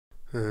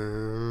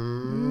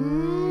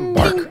Bark.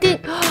 Ding,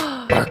 ding.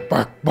 Bark,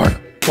 bark,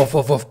 bark. Woof,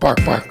 woof, woof, bark,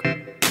 bark.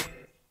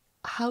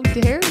 How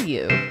dare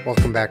you?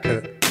 Welcome back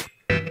to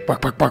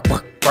Bark, bark, bark,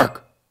 bark,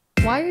 bark.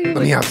 Why are you...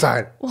 Let me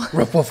outside. Woof,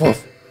 woof,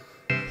 woof.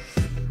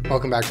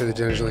 Welcome back to the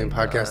Jenna Julien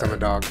Podcast. I'm a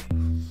dog.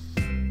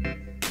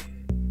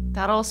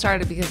 That all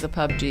started because of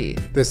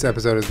PUBG. This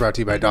episode is brought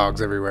to you by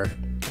dogs everywhere.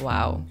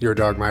 Wow. Your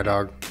dog, my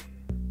dog.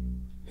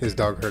 His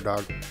dog, her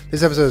dog.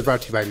 This episode is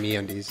brought to you by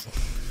MeUndies.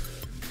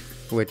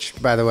 Which,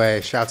 by the way,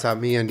 shouts out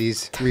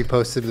MeUndies.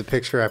 Reposted the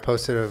picture I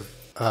posted of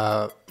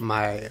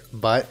my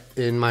butt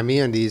in my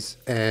MeUndies,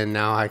 and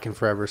now I can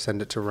forever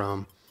send it to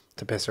Rome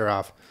to piss her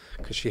off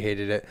because she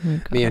hated it.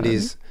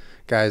 MeUndies,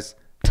 guys,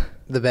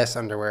 the best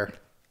underwear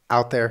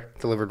out there,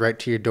 delivered right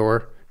to your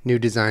door. New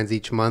designs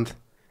each month,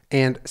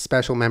 and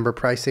special member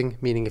pricing,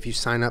 meaning if you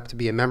sign up to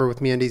be a member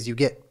with MeUndies, you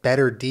get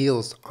better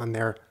deals on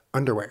their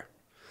underwear.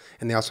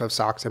 And they also have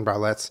socks and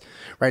bralettes.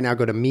 Right now,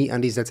 go to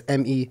MeUndies, that's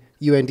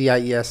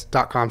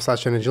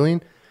MEUNDIES.com/Jenna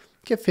Julien.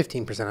 Get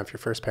 15% off your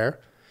first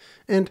pair.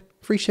 And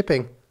free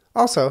shipping.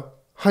 Also,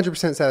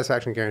 100%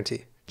 satisfaction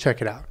guarantee.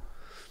 Check it out.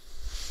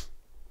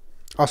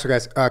 Also,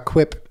 guys,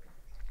 Quip,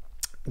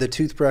 the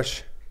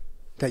toothbrush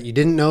that you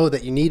didn't know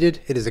that you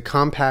needed. It is a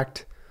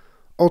compact,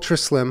 ultra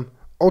slim,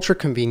 ultra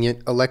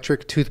convenient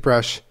electric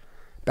toothbrush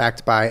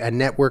backed by a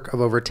network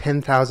of over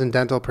 10,000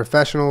 dental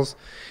professionals.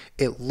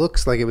 It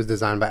looks like it was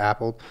designed by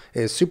Apple.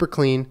 It is super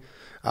clean,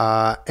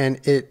 and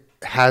it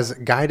has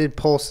guided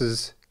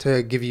pulses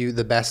to give you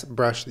the best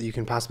brush that you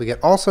can possibly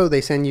get. Also,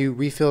 they send you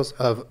refills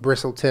of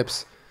bristle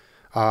tips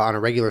on a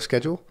regular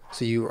schedule,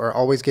 so you are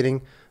always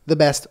getting the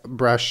best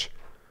brush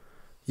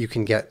you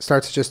can get.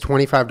 Starts at just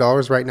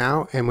 $25 right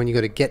now, and when you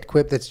go to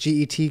GetQuip, that's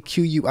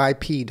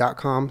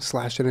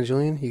GetQuip.com/Jenna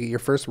Julien, you get your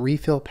first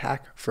refill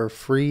pack for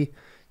free.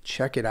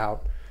 Check it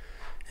out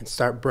and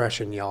start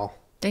brushing, y'all.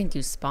 Thank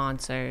you,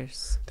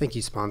 sponsors. Thank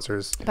you,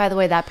 sponsors. By the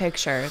way, that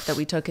picture that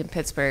we took in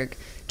Pittsburgh,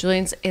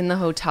 Julian's in the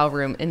hotel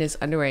room in his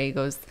underwear. He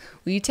goes,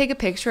 "Will you take a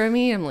picture of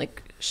me?" I'm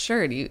like,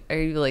 "Sure." Are you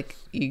like,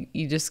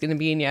 you just gonna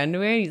be in your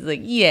underwear? He's like,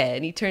 "Yeah."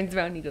 And he turns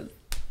around and he goes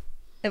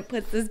and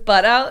puts his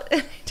butt out.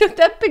 And I took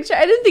that picture.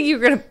 I didn't think you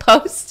were gonna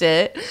post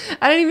it.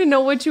 I didn't even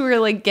know what you were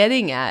like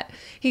getting at.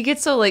 He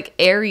gets so like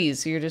airy,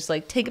 so you're just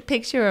like, "Take a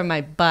picture of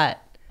my butt."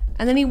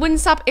 And then he wouldn't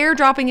stop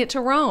airdropping it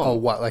to Rome. Oh,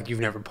 what? Like you've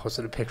never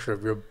posted a picture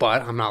of your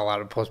butt? I'm not allowed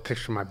to post a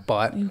picture of my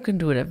butt. You can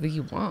do whatever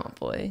you want,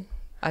 boy.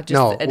 I what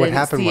didn't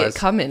happened see was, it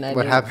coming. I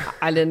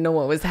didn't know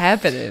what was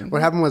happening.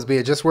 What happened was,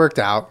 it just worked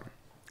out.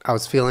 I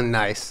was feeling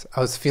nice. I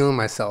was feeling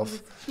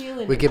myself.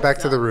 We get back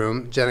to the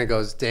room. Jenna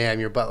goes, "Damn,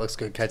 your butt looks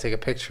good. Can I take a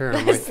picture?" And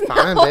I'm like,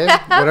 "Fine, babe.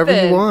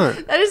 Whatever you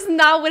want." That is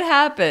not what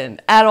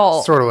happened at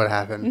all. Sort of what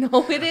happened.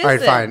 No, it isn't. All right,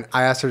 fine.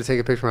 I asked her to take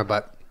a picture of my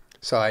butt.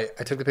 So I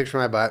took the picture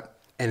of my butt.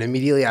 And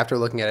immediately after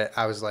looking at it,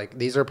 I was like,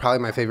 these are probably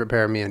my favorite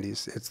pair of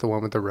MeUndies. It's the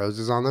one with the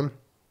roses on them.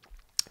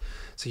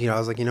 So, I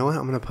was like, you know what?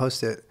 I'm going to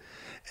post it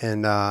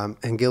and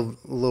give a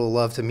little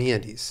love to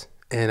MeUndies.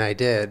 And I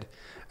did.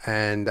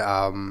 And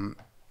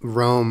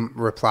Rome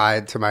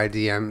replied to my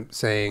DM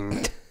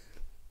saying,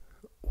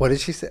 what did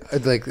she say?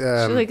 She's like,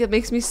 it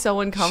makes me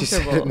so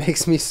uncomfortable. She said, it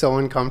makes me so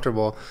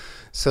uncomfortable.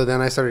 So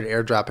then I started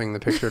airdropping the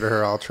picture to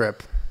her all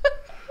trip.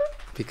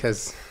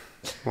 Because,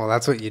 well,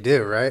 that's what you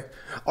do, right?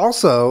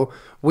 Also,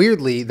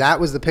 weirdly, that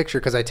was the picture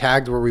because I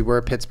tagged where we were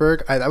at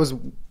Pittsburgh.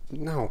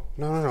 No.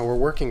 We're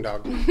working,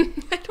 dog.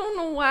 I don't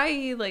know why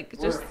he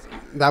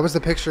That was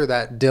the picture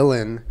that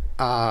Dylan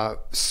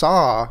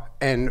saw,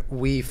 and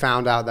we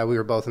found out that we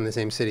were both in the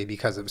same city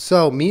because of.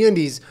 So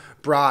MeUndies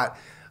brought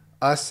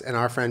us and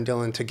our friend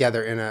Dylan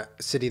together in a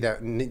city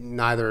that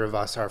neither of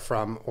us are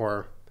from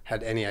or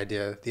had any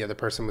idea the other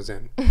person was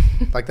in.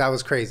 That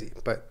was crazy.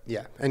 But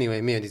yeah, anyway,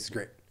 MeUndies is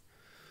great.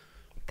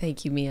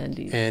 Thank you,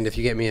 MeUndies. And if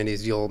you get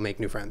MeUndies, you'll make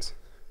new friends.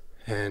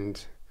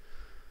 And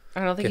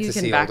I don't think you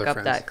can back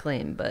up that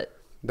claim, but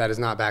that is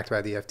not backed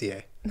by the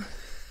FDA.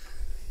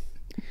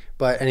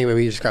 But anyway,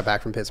 we just got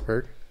back from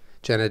Pittsburgh.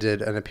 Jenna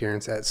did an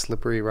appearance at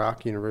Slippery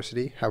Rock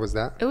University. How was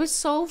that? It was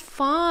so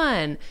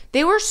fun.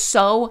 They were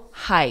so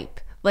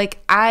hype.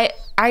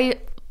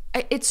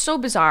 It's so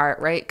bizarre,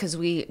 right? Because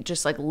we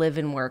just live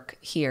and work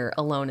here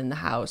alone in the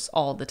house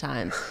all the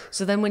time.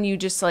 So then when you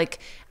just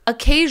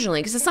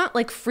occasionally, because it's not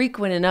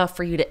frequent enough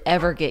for you to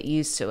ever get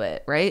used to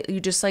it, right? You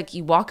just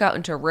you walk out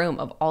into a room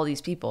of all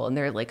these people and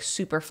they're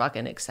super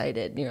fucking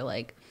excited. And you're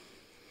like,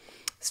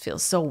 this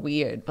feels so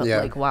weird, but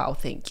yeah. Wow,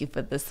 thank you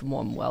for this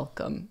warm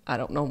welcome. I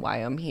don't know why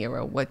I'm here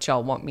or what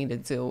y'all want me to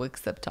do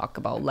except talk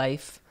about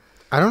life.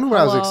 I don't know what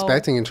I was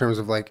expecting in terms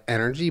of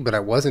energy, but I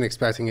wasn't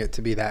expecting it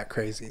to be that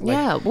crazy.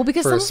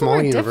 Because for a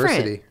small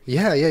university. Different.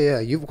 Yeah.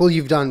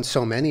 You've done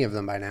so many of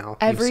them by now.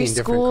 You've seen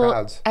different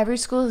crowds. Every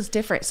school is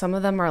different. Some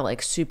of them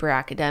are super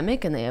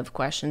academic and they have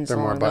questions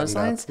along those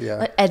lines.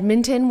 Yeah.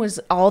 Edmonton was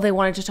all they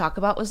wanted to talk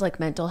about was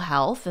mental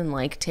health and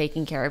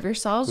taking care of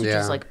yourselves, which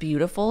is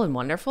beautiful and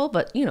wonderful,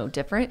 but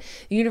different.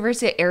 The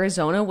University of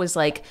Arizona was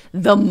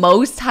the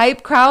most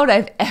hype crowd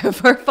I've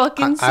ever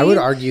fucking seen. I would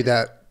argue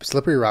that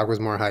Slippery Rock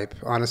was more hype,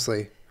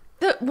 honestly.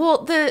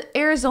 The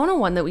Arizona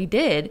one that we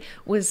did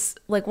was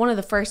like one of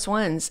the first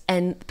ones,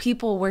 and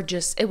people were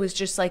it was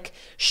just like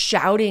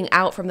shouting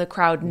out from the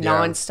crowd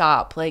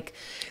nonstop, like,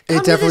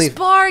 come to this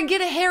bar and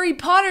get a Harry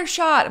Potter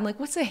shot. I'm like,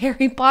 what's a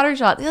Harry Potter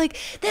shot? They're like,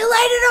 they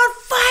light it on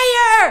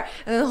fire,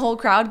 and then the whole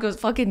crowd goes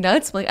fucking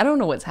nuts. I'm like, I don't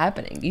know what's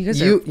happening. You guys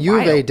are U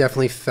of A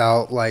definitely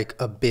felt like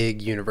a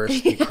big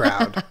university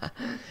crowd,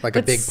 like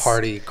a big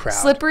party crowd.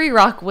 Slippery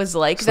Rock was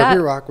like that.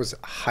 Slippery Rock was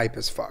hype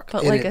as fuck,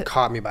 but and like it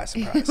caught me by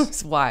surprise. It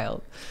was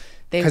wild.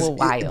 They were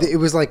wild. It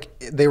was like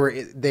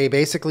they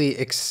basically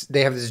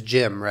they have this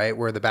gym, right,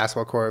 where the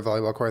basketball court,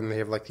 volleyball court, and they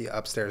have like the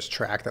upstairs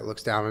track that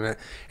looks down on it,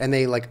 and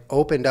they like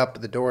opened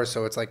up the door,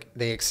 so it's like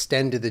they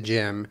extended the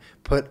gym,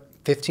 put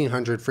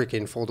 1,500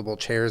 freaking foldable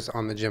chairs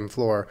on the gym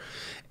floor,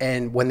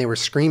 and when they were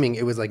screaming,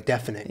 it was like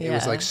deafening. It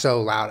was like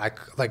so loud.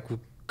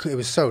 It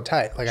was so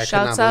tight. Like I could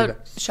not believe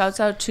it.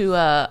 Shouts out to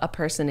a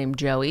person named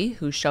Joey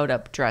who showed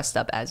up dressed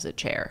up as a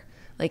chair.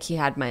 Like he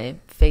had my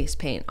face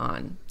paint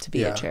on to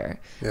be a chair.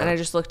 Yeah. And I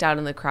just looked out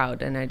in the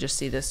crowd and I just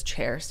see this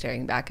chair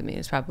staring back at me.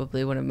 It's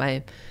probably one of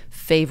my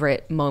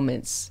favorite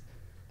moments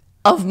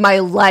of my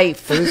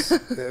life.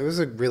 It was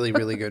a really,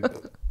 really good.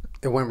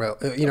 It went well.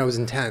 You know, it was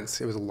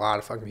intense. It was a lot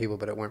of fucking people,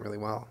 but it went really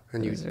well.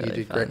 And you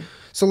did great.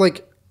 So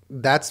like,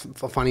 that's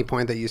a funny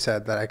point that you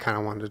said that I kind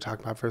of wanted to talk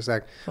about for a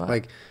sec. What?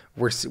 Like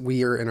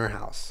we are in our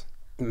house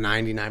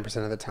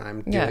 99% of the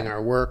time doing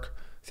our work,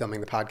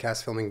 filming the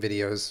podcast, filming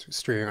videos,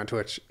 streaming on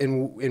Twitch,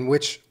 in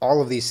which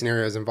all of these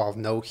scenarios involve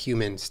no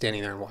human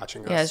standing there and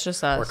watching us. Yeah, it's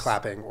just us. Or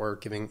clapping or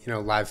giving,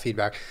 live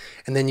feedback.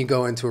 And then you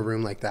go into a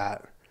room like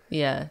that.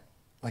 Yeah.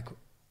 Like,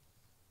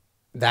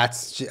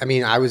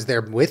 I was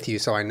there with you,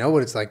 so I know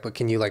what it's like, but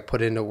can you like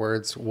put into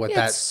words what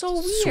that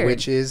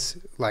switch is?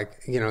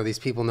 Like, these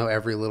people know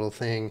every little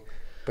thing,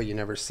 but you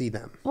never see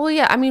them. Well,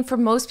 yeah. I mean, for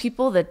most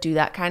people that do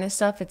that kind of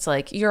stuff, it's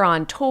like you're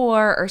on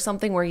tour or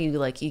something where you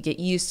get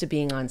used to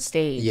being on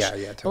stage. Yeah,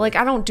 yeah. Totally. But like,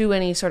 I don't do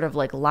any sort of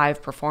like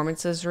live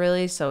performances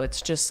really. So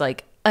it's just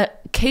like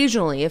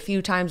occasionally a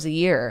few times a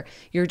year,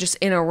 you're just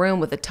in a room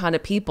with a ton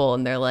of people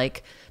and they're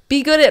like,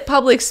 be good at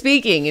public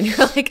speaking. And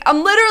you're like,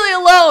 I'm literally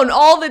alone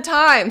all the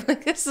time.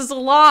 Like, this is a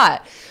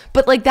lot.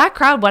 But like that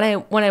crowd,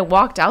 when I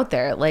walked out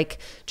there, like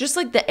just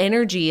like the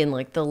energy and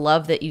like the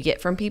love that you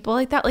get from people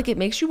like that, like it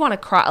makes you want to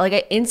cry. Like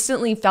I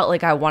instantly felt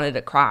like I wanted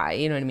to cry.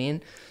 You know what I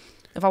mean?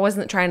 If I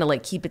wasn't trying to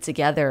like keep it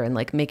together and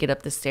like make it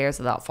up the stairs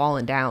without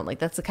falling down, like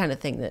that's the kind of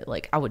thing that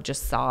like I would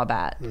just sob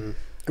at. Mm.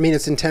 I mean,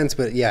 it's intense,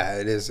 but yeah,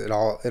 it is. It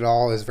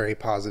all is very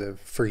positive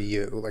for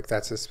you. Like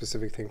that's a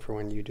specific thing for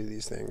when you do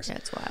these things. Yeah,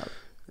 it's wild.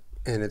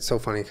 And it's so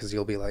funny because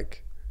you'll be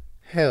like,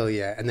 hell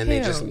yeah. And then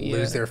they just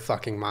lose their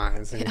fucking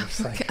minds. And you're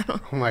just like,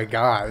 oh my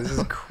God, this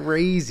is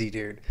crazy,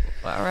 dude.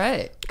 All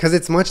right. Because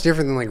it's much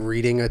different than like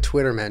reading a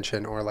Twitter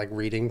mention or like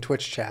reading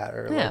Twitch chat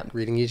or like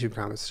reading YouTube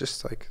comments. It's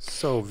just like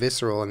so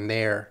visceral and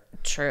there.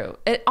 True.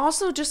 It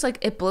also just like,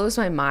 it blows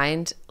my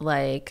mind.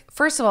 Like,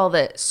 first of all,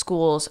 that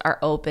schools are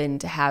open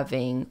to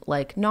having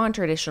like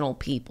non-traditional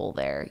people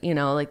there.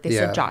 Like they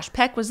said Josh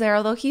Peck was there,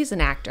 although he's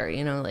an actor,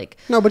 like.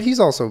 No, but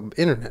he's also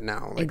internet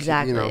now. Like,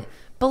 exactly.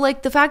 But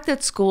like the fact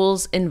that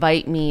schools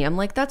invite me, I'm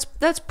like, that's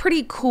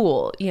pretty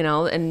cool,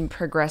 and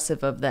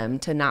progressive of them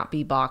to not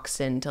be boxed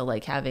into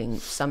like having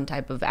some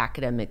type of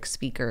academic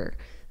speaker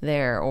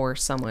there or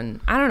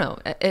someone. I don't know.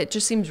 It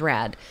just seems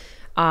rad.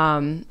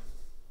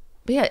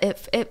 But yeah,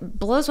 it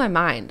blows my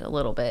mind a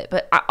little bit.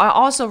 But I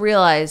also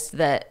realized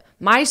that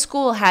my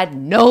school had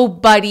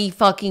nobody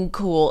fucking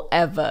cool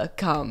ever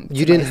come.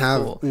 You didn't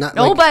have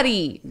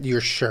nobody. Like,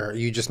 you're sure?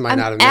 You just might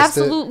not have missed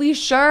absolutely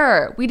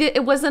sure. We did.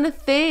 It wasn't a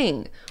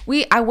thing.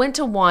 I went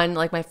to one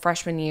like my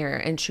freshman year,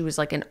 and she was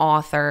like an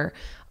author.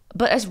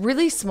 But a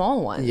really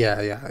small one.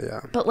 Yeah.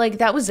 But like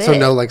that was it. So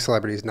no like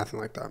celebrities, nothing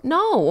like that.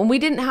 No, and we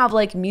didn't have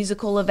like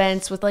musical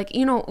events with like,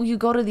 you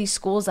go to these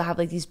schools that have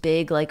like these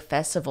big like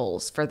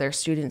festivals for their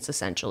students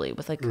essentially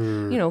with like,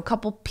 a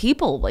couple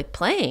people like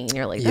playing. And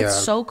you're like, that's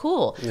so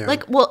cool. Yeah.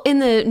 Like, well, in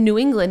the New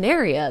England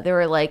area, there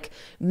were like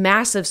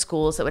massive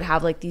schools that would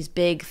have like these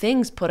big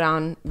things put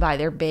on by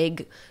their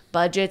big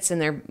budgets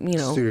and their,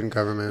 student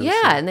government.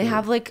 Yeah, and they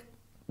have like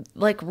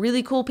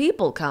really cool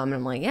people come, and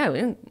I'm like, yeah,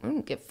 we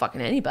don't get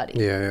fucking anybody.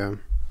 Yeah.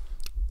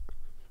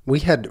 We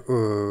had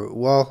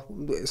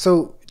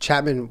so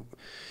Chapman,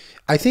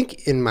 I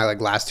think in my like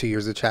last 2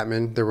 years at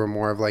Chapman, there were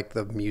more of like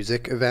the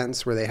music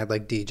events where they had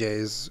like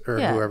DJs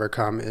or whoever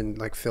come and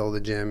like fill the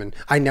gym. And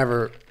I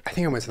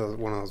think I went to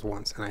one of those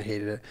once and I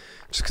hated it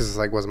just because it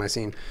like wasn't my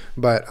scene.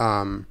 But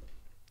the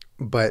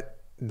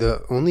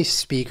only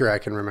speaker I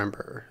can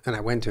remember and I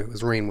went to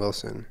was Rainn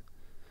Wilson,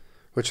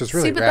 which was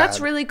really but rad.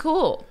 That's really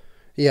cool.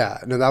 Yeah,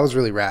 no, that was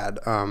really rad.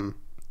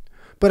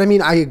 But I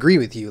mean, I agree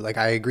with you. Like,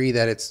 I agree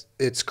that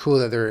it's cool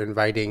that they're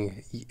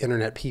inviting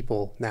internet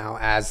people now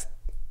as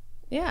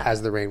the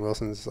Rainn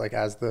Wilsons, like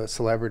as the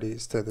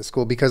celebrities to the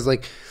school, because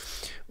like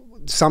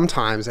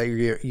sometimes at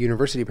your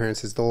university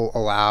appearances they'll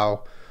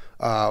allow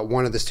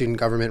one of the student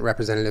government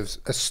representatives,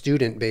 a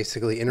student,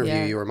 basically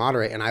interview you or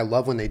moderate, and I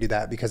love when they do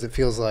that because it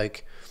feels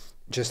like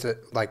just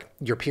like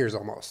your peers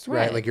almost,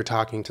 right? Like you're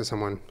talking to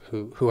someone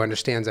who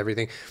understands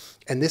everything.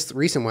 And this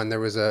recent one, there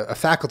was a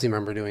faculty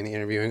member doing the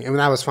interviewing, and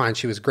that was fine.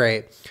 She was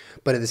great.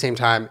 But at the same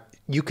time,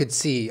 you could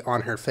see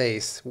on her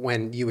face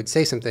when you would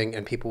say something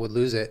and people would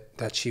lose it,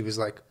 that she was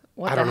like,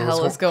 what the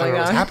hell is going on?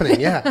 What's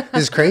happening? Yeah,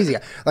 this is crazy.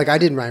 Like I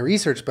did my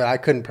research, but I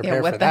couldn't prepare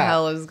for that. What the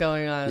hell is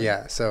going on?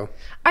 Yeah, so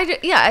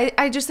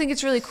I just think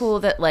it's really cool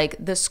that like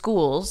the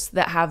schools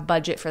that have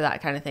budget for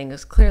that kind of thing,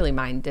 is clearly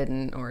mine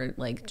didn't, or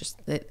like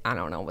just I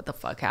don't know what the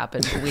fuck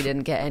happened, but we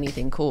didn't get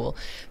anything cool.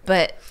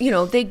 But you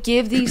know, they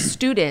give these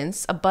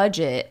students a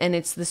budget, and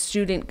it's the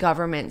student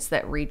governments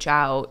that reach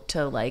out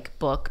to like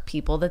book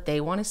people that they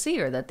want to see,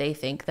 or that they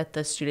think that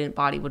the student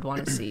body would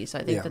want to see. So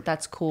I think that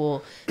that's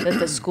cool that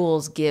the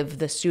schools give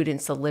the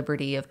students the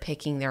liberty of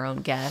picking their own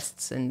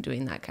guests and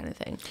doing that kind of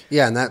thing.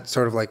 Yeah, and that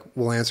sort of like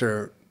will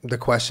answer the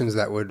questions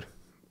that would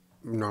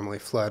normally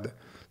flood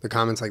the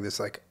comments like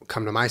this, like,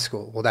 come to my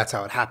school. Well, that's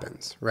how it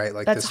happens, right?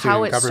 Like that's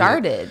how it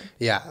started.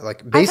 Yeah,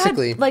 like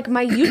basically, I've had, like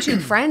my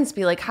YouTube friends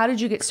be like, "How did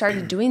you get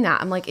started doing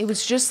that?" I'm like, "It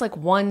was just like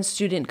one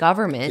student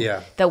government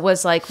that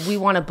was like, we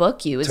want to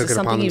book you. Is this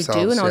something you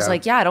do?" And I was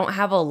like, "Yeah, I don't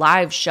have a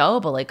live show,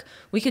 but like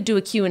we could do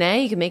a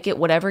Q&A. You can make it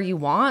whatever you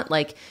want.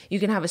 Like you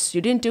can have a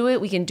student do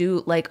it. We can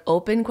do like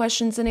open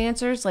questions and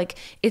answers. Like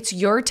it's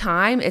your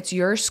time. It's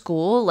your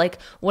school. Like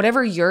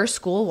whatever your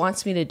school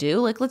wants me to do,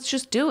 like let's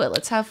just do it.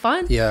 Let's have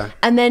fun." Yeah.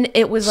 And then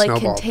it was like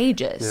Snowballed.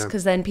 contagious,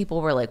 because then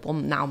people were like, well,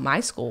 now my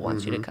school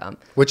wants you to come.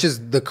 Which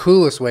is the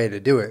coolest way to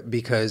do it,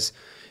 because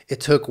it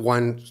took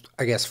one,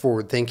 I guess,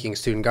 forward-thinking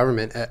student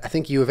government. I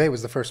think U of A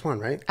was the first one,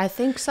 right? I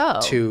think so.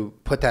 To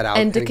put that out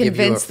and to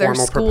convince give you a formal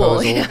their school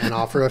proposal and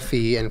offer a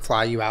fee and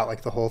fly you out,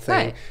 like the whole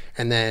thing. Right.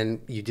 And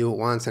then you do it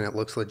once and it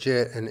looks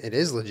legit, and it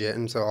is legit.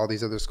 And so all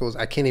these other schools,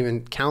 I can't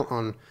even count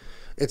on.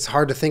 It's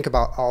hard to think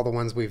about all the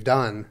ones we've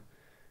done.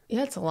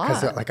 Yeah, it's a lot.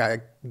 Because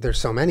like there's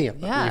so many of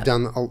them.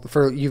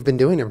 Yeah. You've been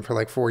doing them for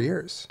like 4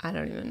 years. I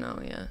don't even know.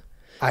 Yeah.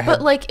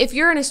 But like if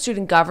you're in a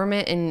student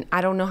government, and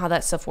I don't know how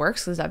that stuff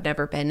works because I've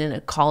never been in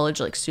a college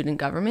like student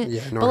government.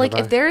 Yeah, but like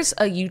if there's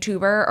a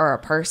YouTuber or a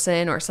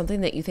person or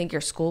something that you think your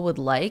school would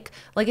like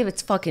if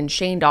it's fucking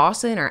Shane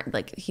Dawson, or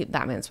like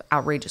that man's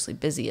outrageously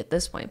busy at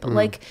this point, but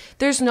like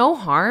there's no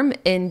harm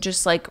in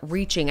just like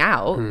reaching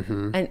out,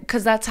 and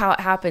because that's how it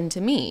happened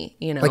to me,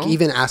 you know. Like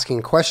even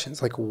asking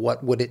questions, like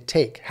what would it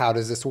take? How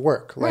does this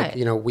work? Like,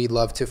 you know, we'd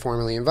love to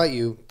formally invite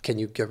you. Can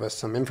you give us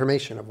some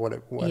information of what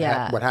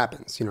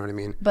happens? You know what I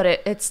mean? But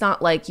it's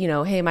not like, you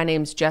know, hey, my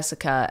name's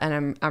Jessica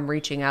and I'm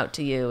reaching out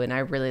to you and I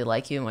really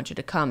like you and want you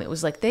to come. It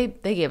was like they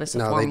gave us a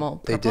formal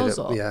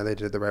proposal. Did it, yeah, they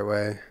did it the right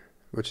way,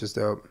 which is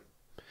dope.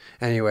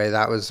 Anyway,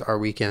 that was our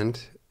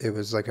weekend. It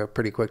was like a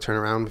pretty quick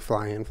turnaround,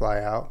 fly in,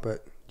 fly out,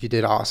 but you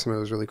did awesome. It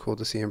was really cool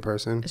to see in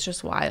person. It's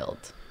just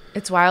wild.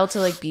 It's wild to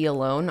like be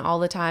alone all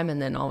the time,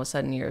 and then all of a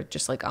sudden you're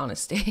just like on a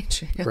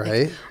stage.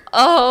 Right? Like,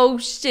 oh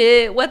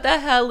shit, what the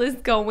hell is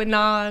going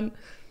on?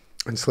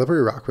 And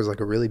Slippery Rock was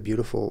like a really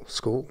beautiful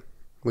school.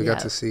 We got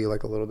to see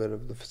like a little bit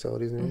of the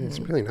facilities and everything. It's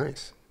really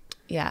nice.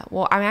 Yeah.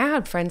 Well, I mean, I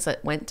had friends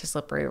that went to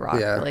Slippery Rock.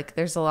 Yeah. Like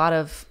there's a lot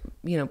of,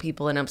 you know,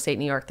 people in upstate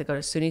New York that go to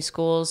SUNY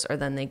schools, or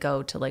then they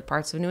go to like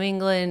parts of New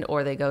England,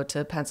 or they go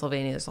to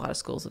Pennsylvania. There's a lot of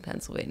schools in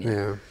Pennsylvania.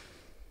 Yeah.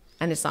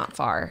 And it's not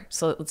far.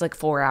 So it's like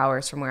 4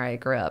 hours from where I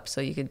grew up.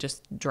 So you could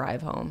just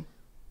drive home.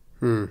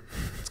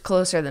 It's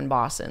closer than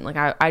Boston. Like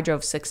I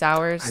drove 6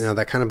 hours. I know,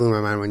 that kind of blew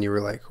my mind when you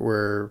were like,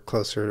 we're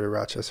closer to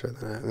Rochester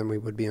than we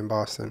would be in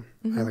Boston.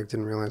 I like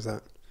didn't realize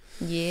that.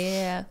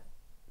 Yeah.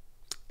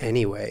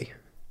 Anyway,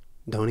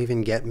 don't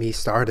even get me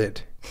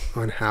started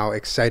on how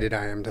excited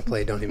I am to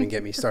play Don't Even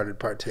Get Me Started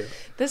Part 2.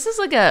 This is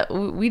like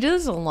we did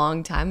this a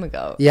long time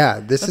ago.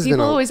 Yeah, this has been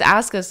people always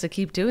ask us to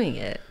keep doing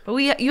it. But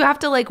you have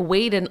to like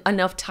wait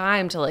enough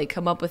time to like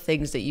come up with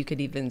things that you could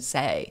even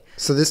say.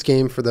 So this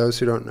game, for those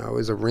who don't know,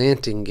 is a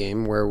ranting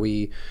game where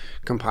we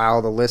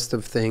compile the list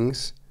of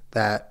things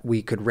that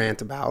we could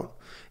rant about,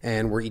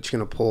 and we're each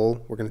going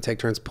to take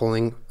turns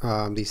pulling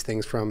these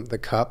things from the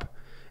cup.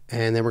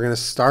 And then we're going to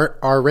start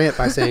our rant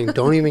by saying,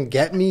 don't even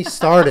get me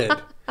started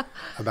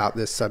about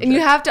this subject. And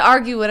you have to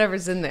argue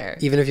whatever's in there.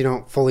 Even if you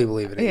don't fully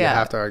believe it, you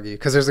have to argue.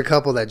 Because there's a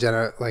couple that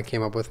Jenna like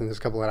came up with, and there's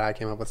a couple that I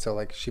came up with. So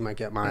like she might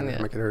get mine, I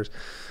might get hers.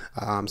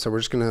 So we're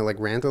just going to like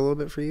rant a little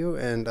bit for you.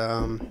 And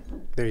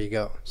there you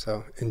go.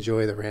 So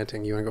enjoy the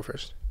ranting. You want to go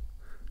first?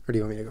 Or do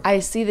you want me to go?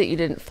 I see that you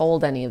didn't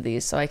fold any of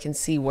these, so I can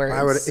see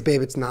words.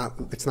 Babe, it's not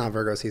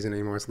Virgo season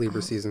anymore. It's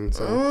Libra season.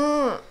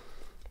 So.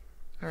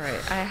 All right,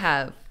 I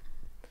have.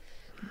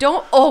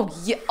 Oh,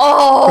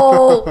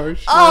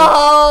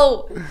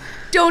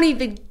 don't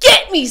even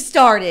get me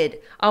started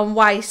on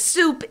why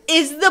soup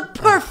is the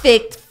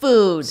perfect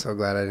food. So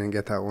glad I didn't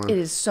get that one. It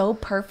is so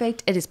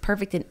perfect. It is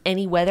perfect in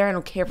any weather. I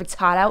don't care if it's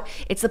hot out.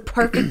 It's the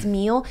perfect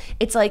meal.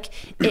 It's like,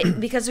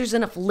 because there's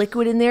enough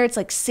liquid in there, it's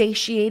like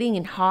satiating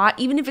and hot.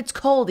 Even if it's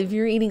cold, if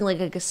you're eating like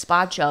a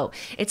gazpacho,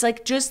 it's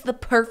like just the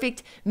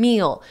perfect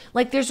meal.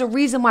 Like there's a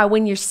reason why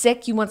when you're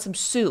sick, you want some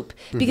soup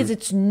because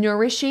it's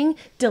nourishing,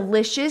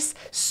 delicious,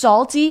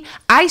 salty.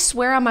 I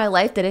swear on my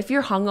life that if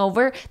you're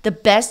hungover, the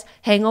best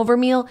hangover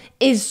meal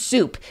is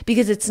soup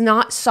because it's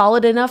not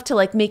solid enough to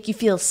like make you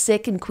feel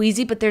sick and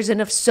queasy, but there's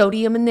enough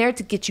sodium in there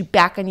to get you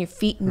back on your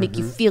feet and make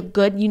you feel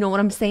good. You know what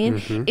I'm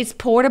saying? It's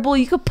portable.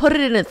 You could put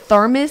it in a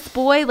thermos,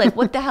 boy. Like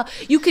what the hell?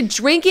 You could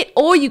drink it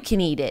or you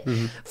can eat it.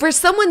 For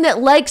someone that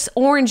likes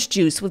orange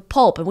juice with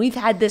pulp, and we've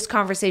had this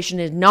conversation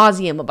ad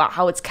nauseum about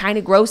how it's kind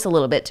of gross a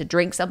little bit to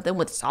drink something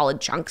with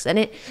solid chunks in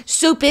it.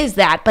 Soup is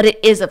that, but it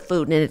is a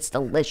food and it's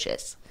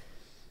delicious.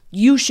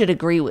 You should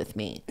agree with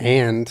me.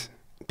 And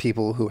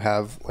people who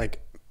have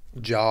like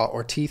jaw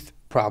or teeth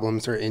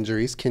problems or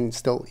injuries can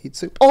still eat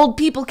soup. Old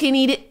people can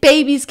eat it.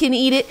 Babies can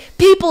eat it.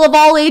 People of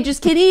all ages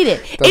can eat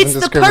it. It's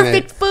the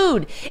perfect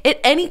food.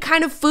 Any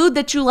kind of food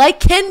that you like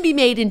can be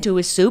made into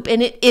a soup,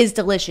 and it is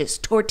delicious.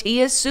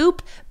 Tortilla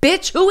soup?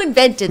 Bitch, who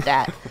invented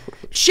that?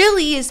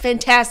 Chili is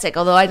fantastic,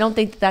 although I don't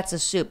think that's a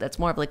soup. That's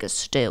more of like a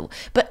stew.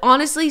 But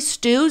honestly,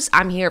 stews,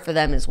 I'm here for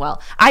them as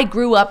well. I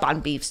grew up on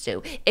beef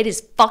stew. It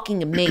is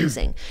fucking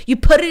amazing. You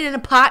put it in a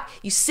pot,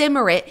 you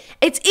simmer it.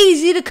 It's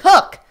easy to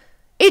cook.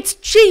 It's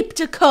cheap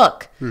to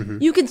cook.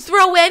 You can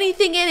throw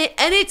anything in it,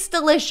 and it's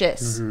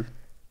delicious.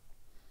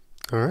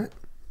 All right.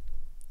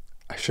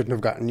 I shouldn't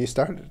have gotten you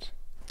started.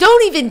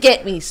 Don't even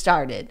get me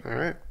started. All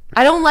right.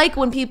 I don't like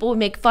when people would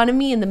make fun of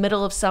me in the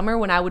middle of summer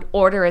when I would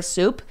order a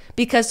soup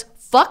because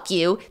fuck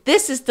you,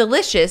 this is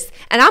delicious,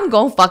 and I'm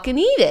going to fucking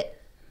eat it.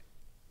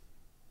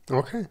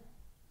 Okay.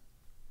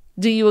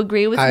 Do you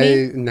agree with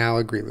me? I now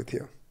agree with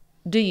you.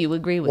 Do you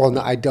agree with me? Well,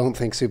 no, I don't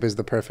think soup is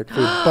the perfect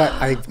food,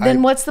 but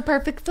Then what's the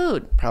perfect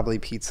food? probably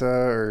pizza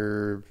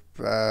or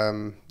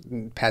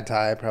pad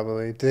thai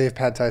probably. Do they have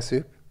pad thai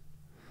soup?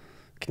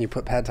 Can you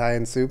put pad thai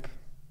in soup?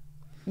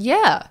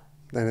 Yeah.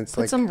 Then it's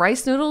Put like some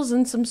rice noodles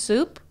in some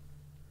soup.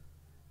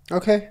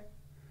 okay.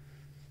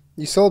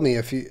 You sold me.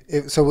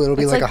 So it'll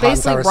be It's like like a hot and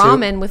basically sour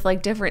ramen soup. with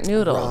like different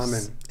noodles.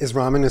 Ramen. Is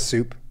ramen a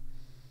soup?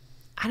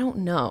 I don't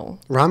know.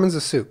 Ramen's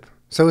a soup.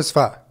 So is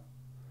pho.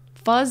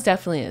 Pho is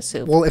definitely a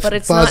soup. Well, if but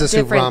it's pho is not a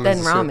soup, different than ramen's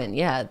a soup. ramen.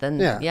 Yeah, then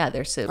yeah,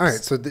 they're soups. All right,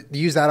 so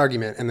use that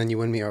argument, and then you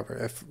win me over.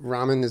 If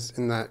ramen is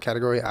in that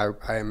category, I'll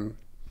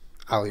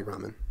eat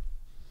ramen.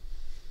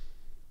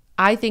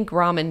 I think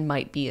ramen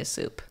might be a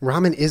soup.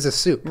 Ramen is a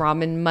soup.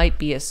 Ramen might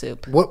be a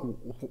soup.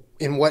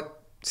 In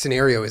what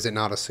scenario is it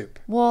not a soup?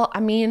 Well,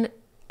 I mean,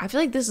 I feel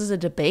like this is a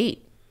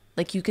debate.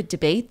 Like you could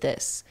debate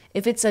this.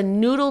 If it's a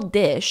noodle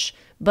dish,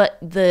 but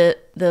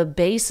the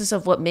basis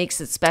of what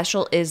makes it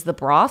special is the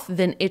broth,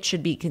 then it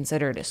should be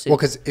considered a soup. Well,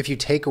 because if you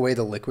take away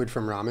the liquid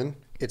from ramen,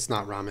 it's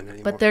not ramen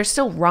anymore. But there's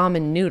still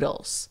ramen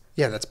noodles.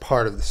 Yeah, that's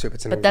part of the soup.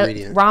 It's an But that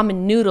ingredient. ramen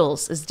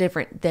noodles is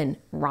different than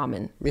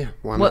ramen. Yeah,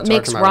 well, what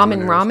makes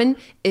ramen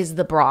is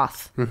the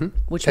broth,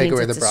 which Take means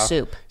away it's the a broth.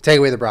 Soup. Take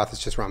away the broth,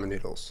 it's just ramen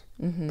noodles.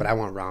 But I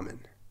want ramen,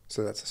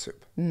 so that's a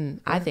soup.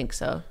 I think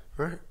so.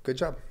 All right, good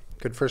job.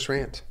 Good first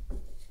rant.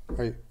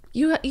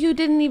 You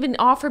didn't even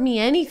offer me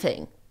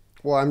anything.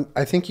 Well,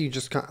 I think you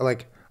just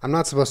I'm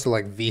not supposed to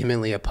like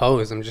vehemently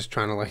oppose. I'm just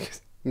trying to like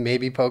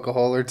maybe poke a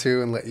hole or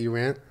two and let you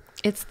rant.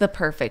 It's the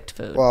perfect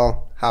food.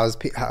 Well,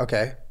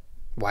 okay.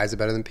 Why is it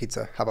better than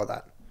pizza? How about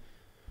that?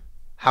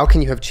 How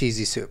can you have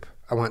cheesy soup?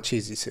 I want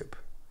cheesy soup.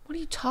 What are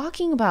you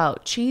talking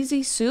about?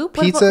 Cheesy soup?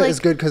 Pizza What about, is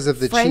good because of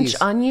the French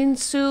cheese. onion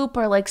soup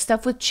or like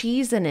stuff with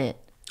cheese in it.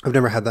 I've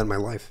never had that in my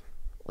life.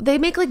 They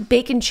make like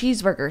bacon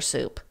cheeseburger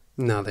soup.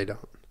 No, they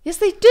don't. Yes,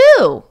 they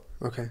do.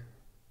 Okay.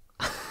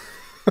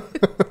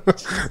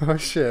 Oh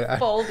shit!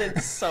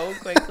 Folded so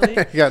quickly.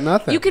 I got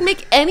nothing. You can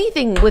make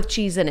anything with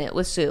cheese in it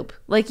with soup.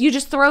 Like you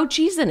just throw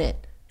cheese in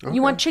it. Okay.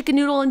 You want chicken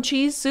noodle and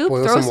cheese soup?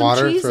 Boil throw some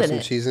water, cheese throw in some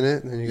it. cheese in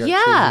it, and then you got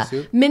Yeah,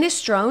 cheesy soup.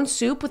 minestrone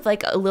soup with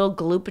like a little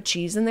gloop of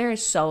cheese in there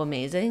is so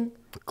amazing.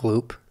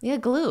 Gloop. Yeah,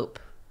 gloop.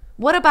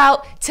 What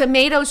about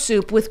tomato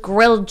soup with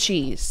grilled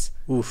cheese?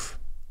 Oof.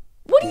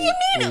 What do you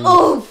mean,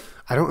 oof?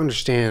 I don't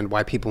understand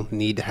why people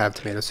need to have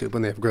tomato soup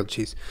when they have grilled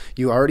cheese.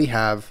 You already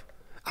have.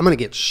 I'm gonna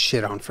get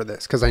shit on for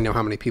this because I know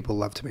how many people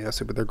love tomato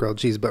soup with their grilled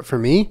cheese. But for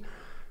me,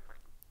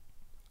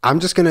 I'm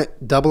just gonna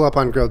double up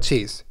on grilled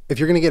cheese. If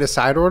you're gonna get a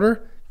side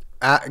order,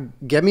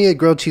 get me a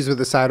grilled cheese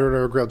with a side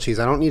order of grilled cheese.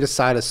 I don't need a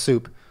side of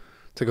soup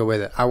to go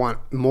with it. I want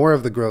more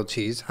of the grilled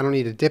cheese. I don't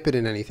need to dip it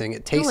in anything.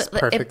 It tastes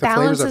perfect. It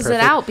balances it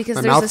out because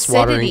My there's mouth's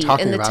watering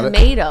acidity in the about it.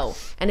 tomato,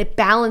 and it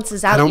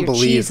balances out your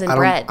cheese and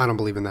bread. I don't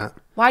believe in that.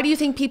 Why do you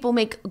think people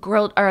make a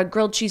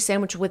grilled cheese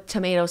sandwich with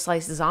tomato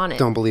slices on it?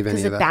 Don't believe any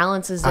of that. Because it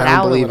balances it out. I don't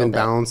a believe little in bit.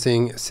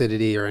 balancing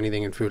acidity or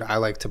anything in food. I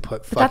like to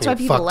put that's why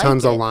people like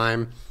tons it. of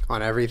lime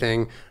on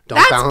everything.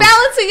 That's balancing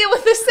it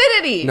with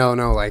acidity.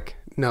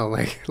 No,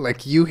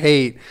 like you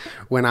hate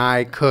when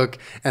I cook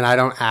and I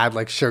don't add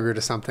like sugar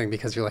to something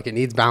because you're like, it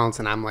needs balance.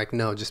 And I'm like,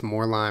 no, just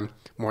more lime,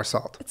 more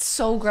salt. It's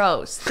so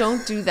gross.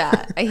 Don't do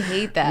that. I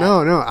hate that. No,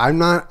 I'm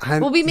not.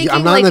 I'm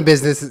not in the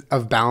business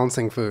of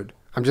balancing food.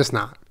 I'm just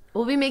not.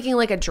 We'll be making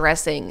like a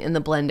dressing in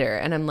the blender,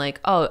 and I'm like,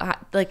 oh,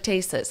 like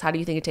taste this. How do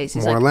you think it tastes?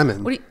 He's more like,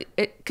 lemon.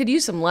 It could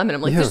use some lemon.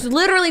 I'm like, there's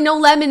literally no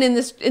lemon in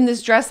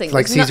this dressing. It's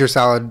like Caesar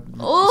salad,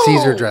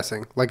 Caesar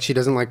dressing. Like she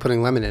doesn't like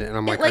putting lemon in it, and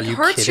I'm like, are you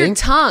hurts kidding? your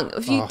tongue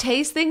if you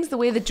taste things the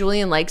way that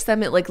Julien likes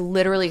them. It like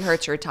literally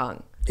hurts your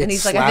tongue. And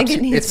he's like, I think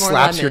it needs more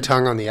lemon. It slaps your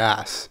tongue on the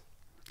ass,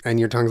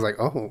 and your tongue's like,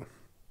 oh,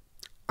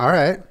 all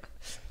right.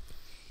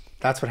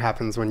 That's what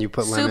happens when you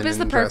put lemon in dressing. Soup is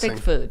the perfect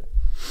food.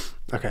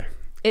 Okay.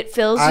 It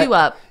fills you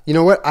up. You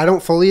know what? I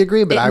don't fully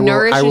agree, but I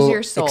will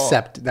your soul.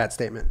 Accept that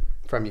statement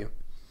from you.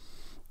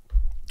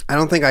 I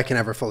don't think I can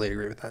ever fully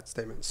agree with that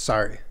statement.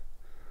 Sorry.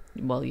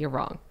 Well, you're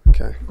wrong.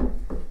 Okay.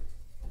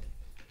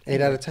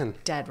 8 out of 10.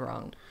 Dead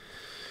wrong.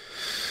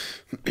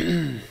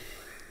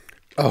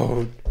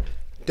 Oh,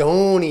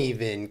 don't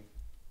even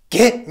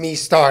get me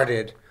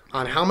started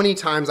on how many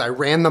times I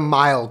ran the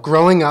mile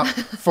growing up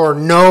for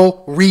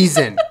no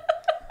reason.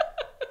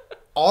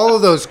 All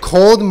of those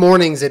cold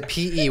mornings at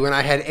PE when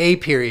I had A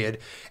period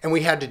and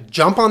we had to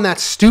jump on that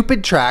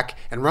stupid track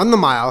and run the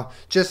mile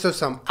just so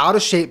some out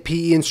of shape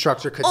PE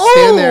instructor could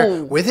stand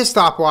there with his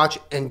stopwatch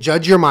and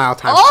judge your mile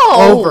time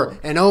over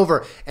and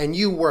over. And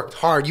you worked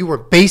hard. You were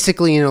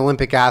basically an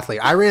Olympic athlete.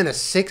 I ran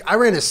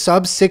a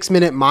sub 6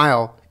 minute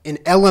mile in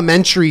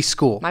elementary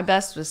school. My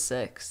best was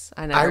 6.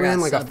 I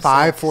ran like a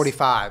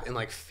 5:45 in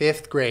like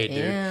 5th grade,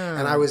 dude. Damn.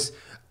 And I was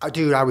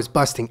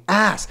busting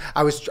ass.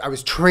 I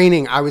was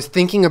training. I was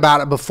thinking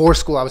about it before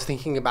school. I was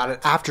thinking about it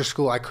after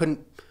school. I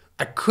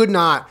could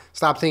not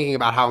stop thinking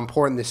about how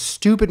important this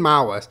stupid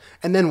mile was.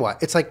 And then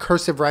what? It's like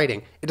cursive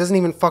writing. It doesn't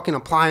even fucking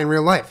apply in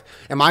real life.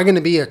 Am I going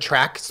to be a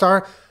track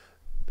star?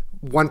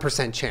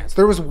 1% chance.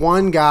 There was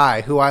one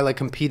guy who I like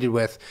competed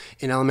with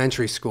in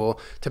elementary school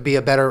to be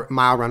a better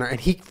mile runner, and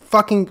he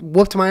fucking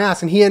whooped my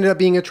ass, and he ended up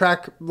being a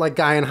track like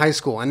guy in high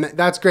school, and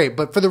that's great.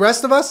 But for the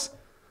rest of us,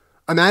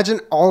 imagine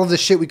all of the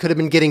shit we could have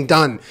been getting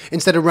done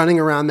instead of running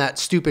around that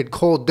stupid,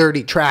 cold,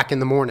 dirty track in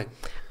the morning.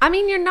 I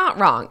mean, you're not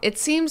wrong. It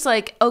seems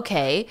like,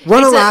 okay.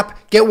 Run a lap,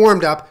 get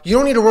warmed up. You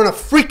don't need to run a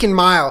freaking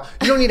mile.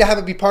 You don't need to have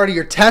it be part of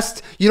your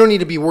test. You don't need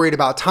to be worried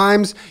about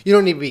times. You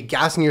don't need to be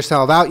gassing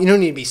yourself out. You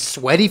don't need to be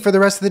sweaty for the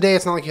rest of the day.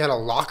 It's not like you had a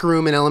locker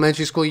room in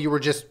elementary school. You were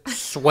just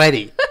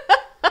sweaty.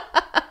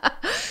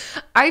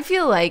 I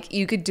feel like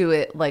you could do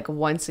it like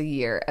once a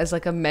year as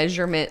like a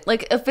measurement,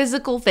 like a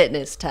physical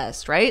fitness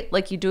test, right?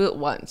 Like you do it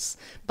once,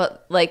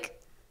 but like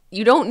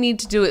you don't need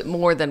to do it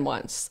more than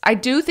once. I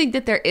do think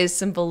that there is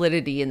some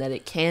validity in that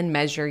it can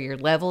measure your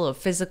level of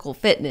physical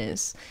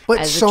fitness.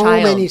 But so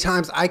many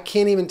times, I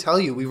can't even tell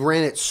you. We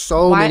ran it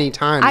so many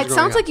times. It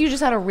sounds like you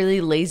just had a really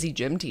lazy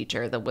gym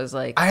teacher that was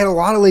like... I had a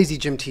lot of lazy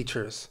gym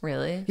teachers.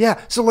 Really? Yeah.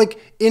 So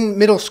like in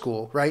middle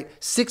school, right?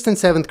 6th and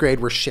 7th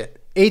grade were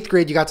shit. 8th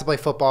grade, you got to play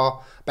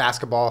football,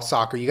 basketball,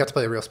 soccer. You got to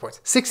play the real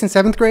sports. 6th and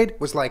 7th grade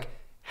was like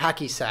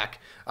hacky sack,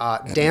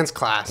 dance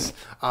class,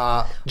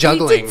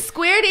 juggling. We did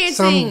square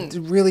dancing.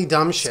 Some really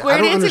dumb shit. Square I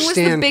don't dancing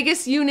understand. was the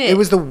biggest unit. It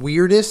was the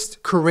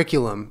weirdest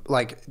curriculum,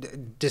 like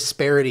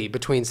disparity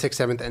between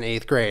 6th, 7th, and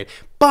 8th grade.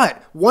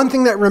 But one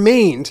thing that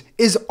remained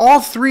is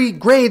all 3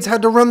 grades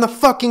had to run the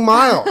fucking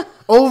mile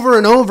over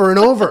and over and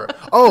over.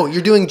 Oh,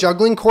 you're doing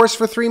juggling course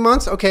for 3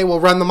 months? Okay, well,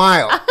 run the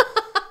mile.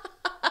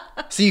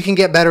 So you can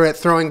get better at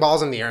throwing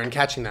balls in the air and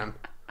catching them.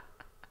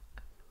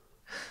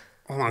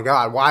 Oh my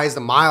God, why is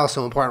the mile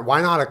so important?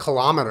 Why not a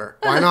kilometer?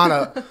 Why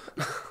not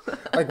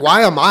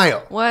why a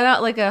mile? Why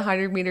not like a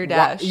 100-meter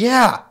dash?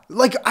 Yeah.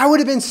 Like I would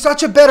have been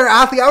such a better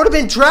athlete. I would have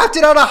been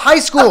drafted out of high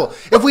school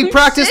if we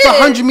practiced the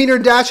 100-meter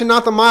dash and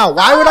not the mile.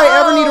 Why would I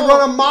ever need to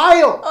run a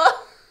mile?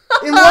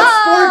 In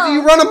what sport do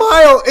you run a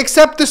mile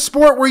except the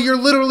sport where you're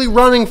literally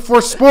running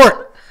for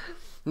sport?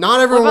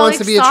 Not everyone wants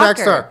to be a track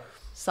star.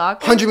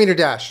 Soccer? 100-meter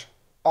dash.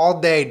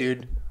 All day,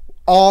 dude.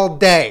 All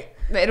day.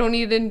 They don't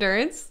need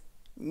endurance?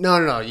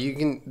 No. You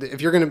can, if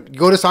you're going to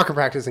go to soccer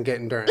practice and get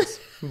endurance.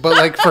 But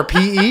like for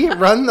PE,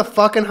 run the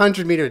fucking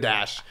 100-meter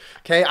dash.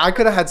 Okay? I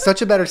could have had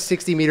such a better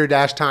 60-meter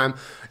dash time,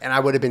 and I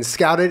would have been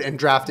scouted and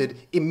drafted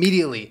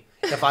immediately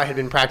if I had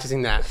been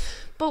practicing that.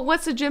 But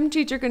what's a gym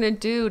teacher going to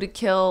do to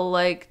kill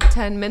like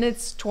 10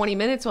 minutes, 20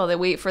 minutes while they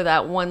wait for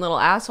that one little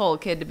asshole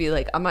kid to be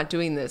like, I'm not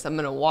doing this. I'm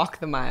going to walk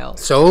the mile.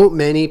 So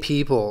many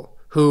people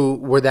who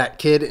were that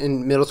kid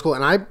in middle school,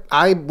 and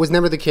I was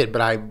never the kid, but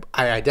I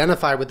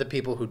identified with the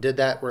people who did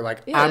that. Were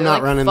like, I'm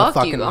not running the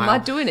fucking mile. I'm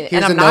not doing it,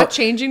 and I'm not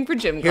changing for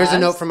gym class. Here's a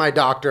note from my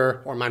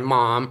doctor or my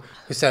mom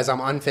who says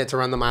I'm unfit to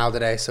run the mile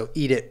today, so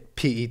eat it,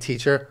 PE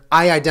teacher.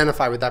 I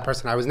identify with that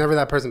person. I was never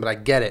that person, but I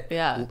get it.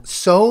 Yeah.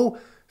 So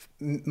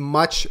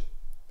much.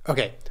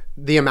 Okay,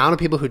 the amount of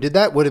people who did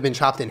that would have been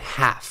chopped in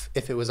half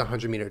if it was a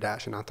 100-meter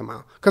dash and not the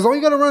mile. Because all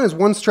you got to run is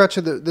one stretch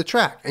of the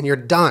track and you're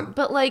done.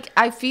 But like,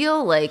 I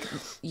feel like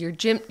your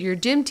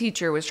gym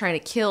teacher was trying to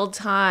kill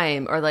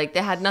time, or like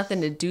they had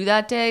nothing to do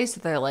that day.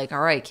 So they're like, all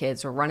right,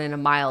 kids, we're running a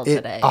mile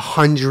today.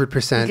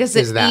 100% because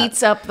it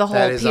eats up the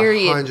whole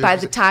period. 100%. By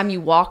the time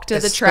you walk to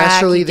the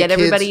track, you get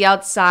everybody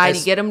outside,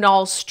 you get them to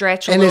all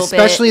stretch a little bit.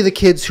 And especially the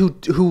kids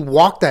who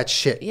walk that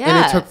shit. Yeah.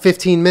 And it took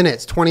 15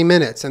 minutes, 20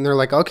 minutes. And they're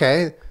like,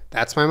 okay,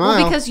 that's my mile.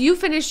 Well, because you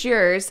finished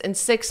yours in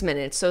 6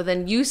 minutes, so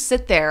then you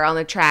sit there on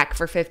the track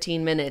for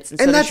 15 minutes, and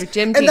so does your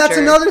gym teacher. And that's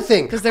another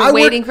thing. Because they're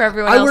waiting for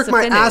everyone else to finish.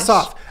 I worked my ass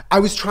off. I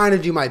was trying to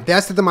do my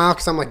best at the mile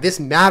because I'm like, this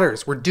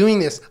matters. We're doing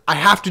this. I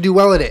have to do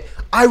well at it.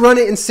 I run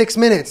it in 6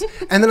 minutes.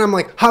 And then I'm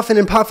like huffing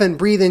and puffing,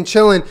 breathing,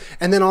 chilling.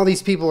 And then all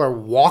these people are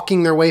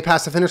walking their way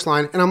past the finish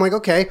line. And I'm like,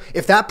 okay,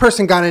 if that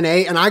person got an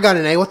A and I got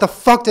an A, what the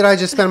fuck did I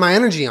just spend my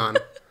energy on?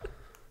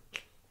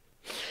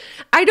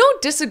 I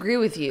don't disagree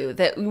with you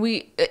that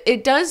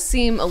it does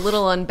seem a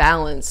little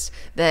unbalanced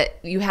that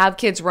you have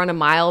kids run a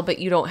mile, but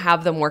you don't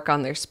have them work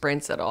on their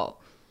sprints at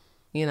all.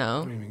 You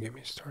know? Don't even get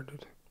me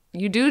started.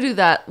 You do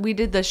that. We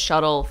did the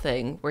shuttle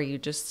thing where you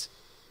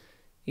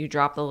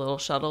drop the little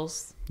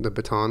shuttles. The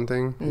baton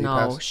thing?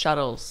 No,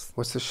 shuttles.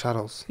 What's the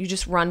shuttles? You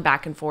just run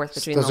back and forth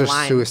between the lines. Those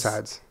are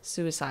suicides.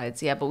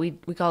 Suicides, yeah, but we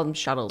call them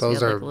shuttles.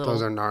 Those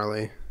are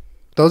gnarly.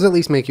 Those at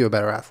least make you a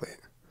better athlete.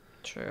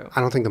 True.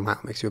 I don't think the mile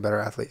makes you a better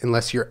athlete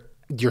unless your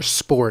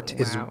sport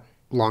is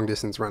long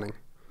distance running.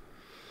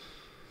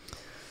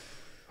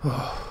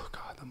 Oh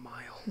God, the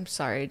mile. I'm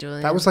sorry,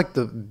 Julian. That was like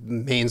the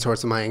main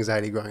source of my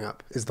anxiety growing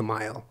up, is the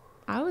mile.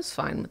 I was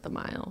fine with the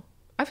mile.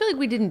 I feel like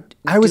we didn't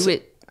do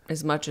it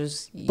as much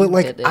as you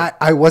did it.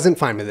 I wasn't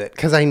fine with it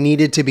because I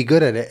needed to be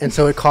good at it, and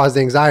so it caused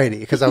anxiety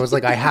because I was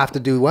like, I have to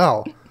do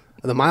well.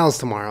 The mile's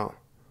tomorrow.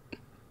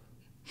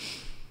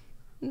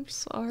 I'm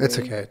sorry. It's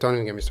okay. Don't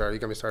even get me started. You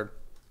got me started.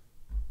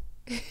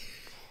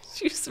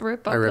 You just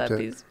rip up that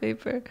piece of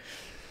paper.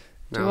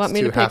 Do you No, want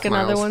me to pick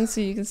another one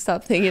so you can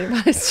stop thinking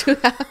about it too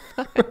half?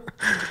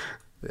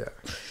 Yeah.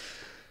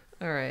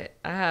 All right.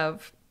 I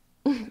have.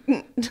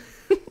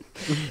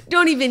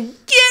 Don't even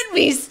get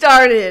me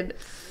started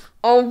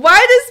on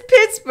why does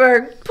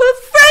Pittsburgh put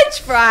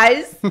French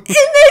fries in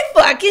their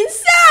fucking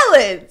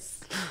salads?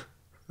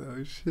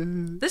 Oh,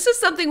 shit. This is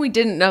something we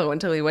didn't know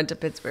until we went to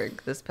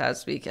Pittsburgh this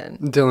past weekend.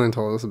 Dylan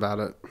told us about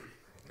it.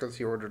 Because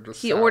he ordered a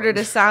salad. He ordered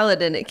a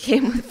salad and it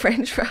came with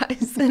French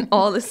fries. And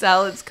all the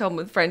salads come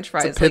with French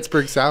fries. It's a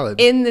Pittsburgh salad.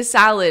 In the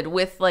salad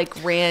with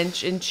like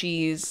ranch and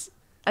cheese.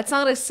 That's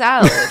not a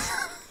salad.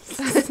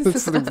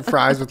 It's the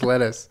fries with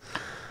lettuce.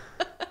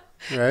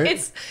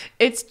 Right?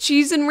 It's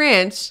cheese and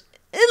ranch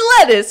and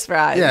lettuce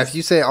fries. Yeah, if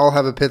you say I'll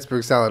have a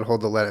Pittsburgh salad, hold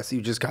the lettuce,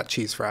 you just got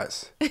cheese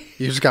fries.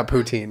 You just got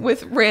poutine.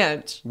 With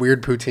ranch.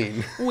 Weird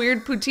poutine.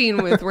 Weird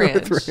poutine with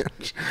ranch. With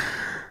ranch.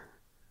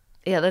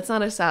 Yeah, that's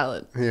not a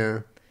salad. Yeah.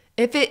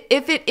 If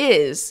it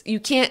is,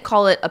 you can't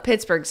call it a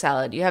Pittsburgh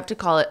salad. You have to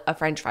call it a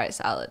French fry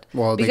salad.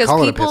 Well, they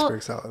call it a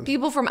Pittsburgh salad.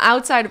 People from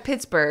outside of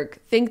Pittsburgh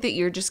think that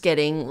you're just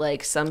getting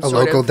like a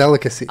local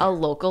delicacy. A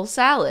local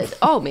salad.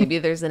 Oh, maybe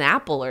there's an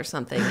apple or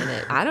something in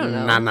it. I don't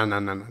know.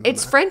 No.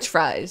 It's French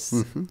fries.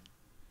 Mm-hmm.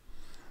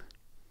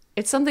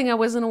 It's something I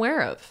wasn't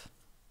aware of.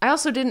 I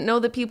also didn't know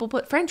that people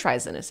put French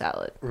fries in a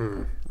salad.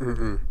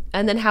 And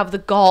then have the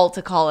gall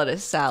to call it a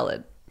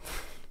salad.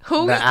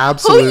 Who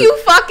you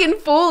fucking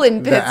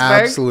fooling, Pittsburgh? The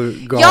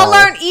absolute gall. Y'all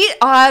aren't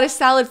I had a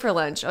salad for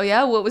lunch. Oh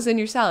yeah? What was in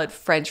your salad?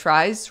 French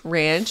fries,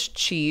 ranch,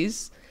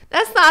 cheese.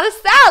 That's not a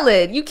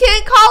salad. You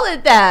can't call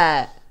it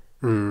that.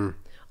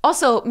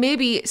 Also,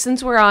 maybe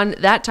since we're on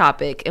that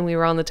topic and we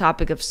were on the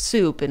topic of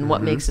soup and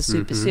what makes a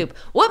soup a soup,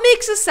 what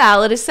makes a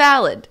salad a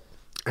salad?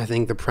 I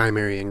think the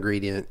primary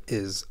ingredient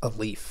is a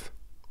leaf.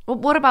 Well,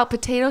 what about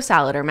potato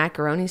salad or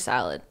macaroni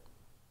salad?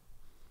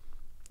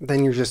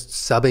 Then you're just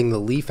subbing the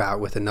leaf out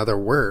with another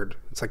word.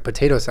 It's like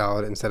potato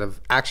salad instead of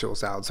actual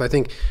salad. So I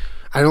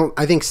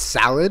think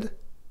salad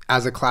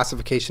as a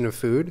classification of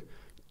food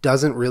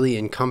doesn't really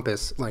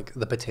encompass like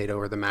the potato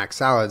or the mac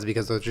salads,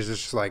 because those are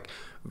just like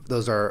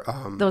those are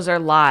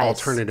lies.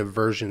 Alternative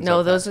versions.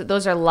 No,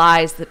 those are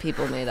lies that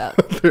people made up.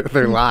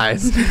 They're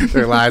lies.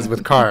 They're lies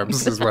with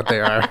carbs is what they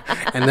are.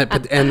 And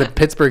the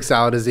Pittsburgh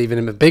salad is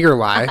even a bigger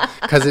lie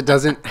because it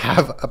doesn't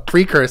have a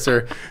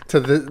precursor to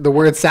the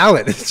word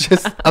salad. It's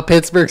just a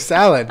Pittsburgh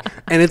salad,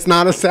 and it's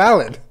not a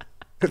salad.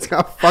 It's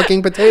got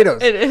fucking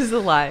potatoes. It is a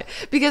lie.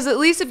 Because at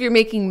least if you're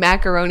making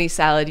macaroni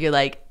salad, you're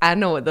like, I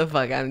know what the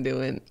fuck I'm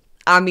doing.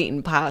 I'm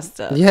eating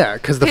pasta. Yeah,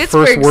 because the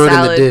first word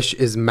in the dish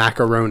is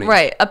macaroni.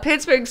 Right. A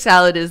Pittsburgh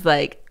salad is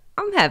like,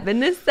 I'm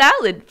having a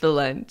salad for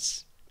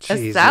lunch. Jesus.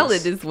 A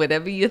salad is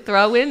whatever you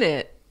throw in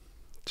it.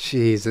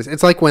 Jesus.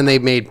 It's like when they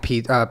made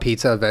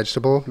pizza a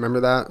vegetable. Remember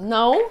that?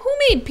 No. Who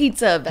made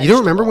pizza a vegetable? You don't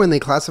remember when they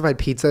classified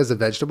pizza as a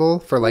vegetable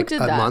for like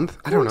a month?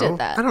 I don't know. Did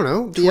that? I don't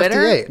know. The Twitter?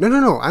 FDA.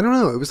 No. I don't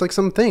know. It was like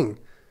something.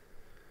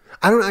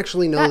 I don't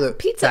actually know the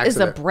pizza is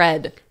a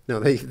bread. No,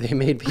 they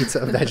made pizza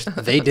a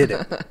vegetable. They did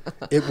it.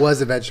 It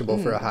was a vegetable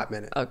for a hot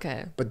minute.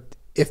 Okay. But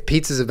if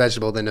pizza's a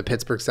vegetable, then a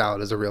Pittsburgh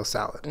salad is a real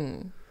salad.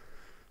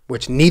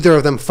 which neither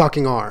of them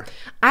fucking are.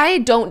 I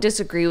don't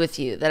disagree with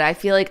you that I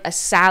feel like a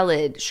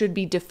salad should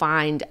be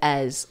defined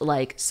as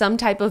like some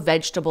type of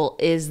vegetable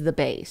is the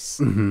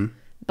base. Mm-hmm.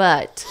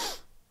 But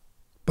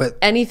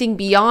anything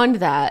beyond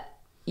that,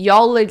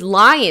 y'all are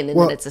lying and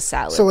that it's a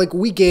salad. So like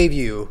we gave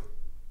you,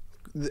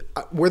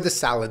 we're the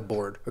salad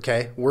board,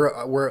 okay? We're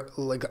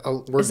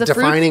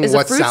defining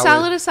what fruit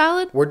salad a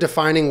salad? We're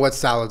defining what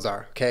salads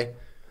are, okay?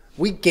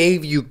 We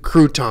gave you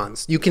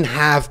croutons. You can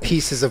have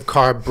pieces of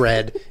carb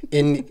bread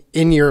in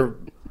your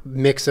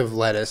mix of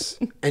lettuce,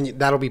 and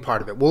that'll be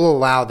part of it. We'll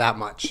allow that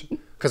much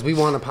because we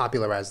want to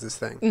popularize this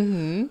thing.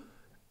 Mm-hmm.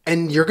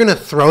 And you're gonna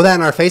throw that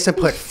in our face and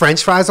put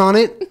French fries on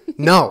it?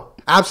 No,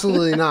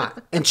 absolutely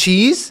not. And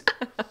cheese?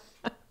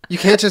 You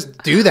can't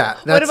just do that.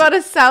 What about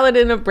a salad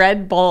in a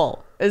bread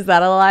bowl? Is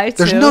that a lie too?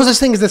 There's no such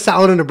thing as a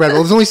salad in a bread bowl.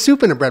 There's only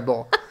soup in a bread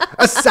bowl.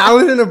 A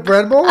salad in a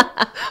bread bowl?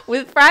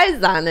 With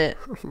fries on it.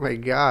 Oh my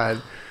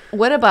God.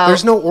 What about...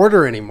 There's no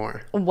order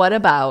anymore. What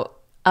about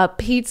a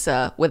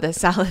pizza with a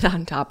salad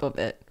on top of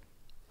it?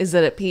 Is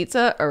it a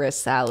pizza or a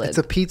salad? It's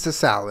a pizza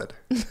salad.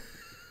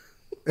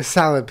 A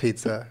salad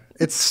pizza.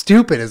 It's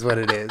stupid is what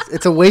it is.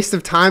 It's a waste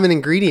of time and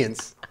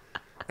ingredients.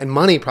 And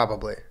money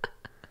probably.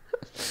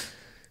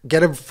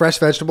 Get a fresh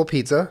vegetable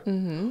pizza.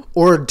 Mm-hmm.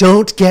 Or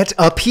don't get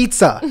a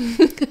pizza.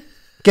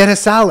 Get a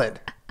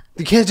salad.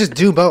 You can't just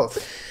do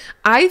both.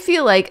 I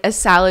feel like a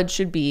salad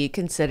should be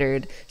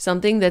considered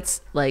something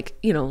that's like,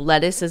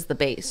 lettuce is the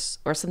base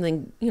or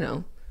something,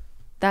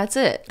 that's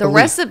it. The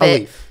rest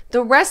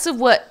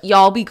of what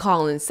y'all be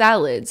calling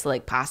salads,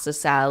 like pasta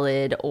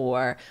salad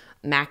or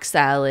mac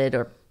salad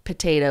or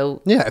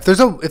potato. Yeah, if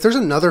there's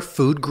another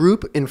food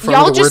group in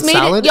front of the word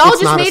salad,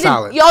 it's not a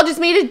salad. Y'all just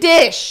made a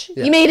dish.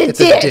 Yeah, you made a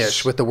dish. It's a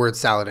dish with the word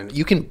salad in it.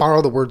 You can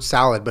borrow the word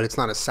salad, but it's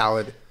not a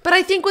salad. But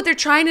I think what they're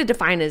trying to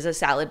define as a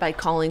salad by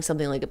calling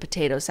something like a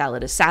potato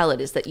salad a salad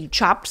is that you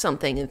chopped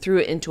something and threw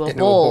it into a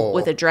bowl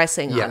with a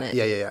dressing on it.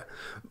 Yeah.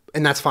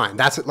 And that's fine.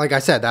 That's, like I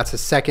said, that's a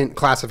second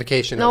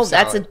classification of salad. No,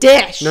 that's a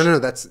dish.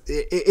 No,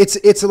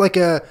 it's like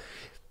a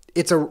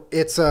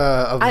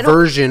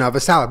version of a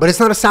salad, but it's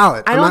not a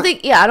salad. I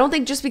don't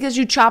think just because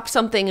you chop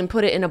something and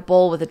put it in a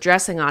bowl with a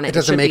dressing on it, it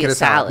doesn't make it a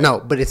salad. No,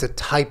 but it's a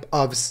type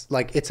of,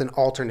 like, it's an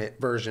alternate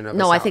version of a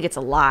salad. No, I think it's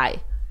a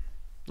lie.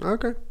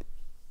 Okay.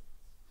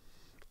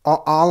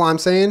 All I'm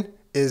saying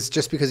is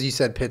just because you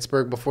said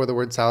Pittsburgh before the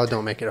word salad,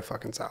 don't make it a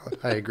fucking salad.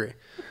 I agree.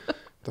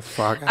 The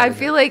fuck. I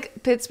feel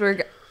like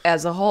Pittsburgh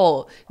as a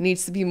whole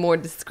needs to be more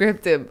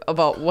descriptive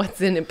about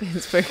what's in a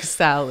Pittsburgh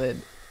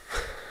salad.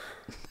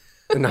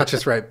 And not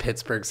just write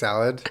Pittsburgh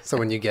salad. So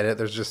when you get it,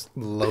 there's just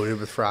loaded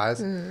with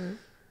fries. Mm.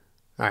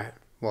 All right.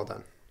 Well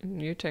done.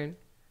 Your turn.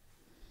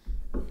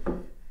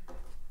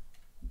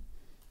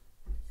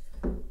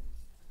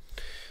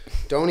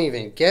 Don't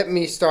even get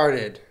me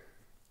started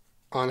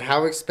on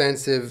how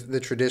expensive the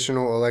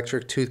traditional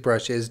electric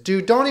toothbrush is.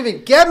 Dude, don't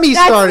even get me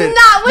started. That's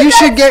not what you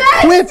should get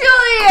Quip.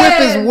 Julian. Quip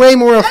is way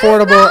more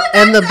affordable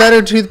and the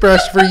better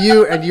toothbrush for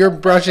you and your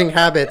brushing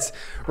habits.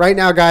 Right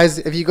now, guys,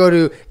 if you go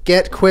to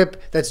GetQuip,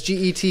 that's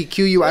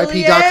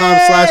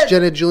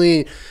GetQuip.com/Jenna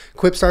Julien.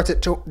 Quip starts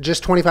at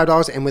just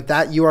 $25, and with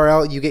that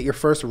URL, you get your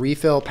first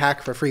refill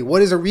pack for free.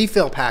 What is a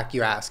refill pack,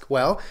 you ask?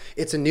 Well,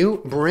 it's a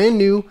brand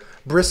new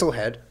bristle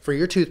head for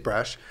your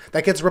toothbrush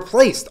that gets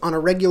replaced on a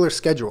regular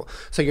schedule.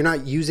 So you're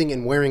not using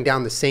and wearing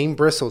down the same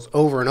bristles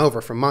over and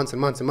over for months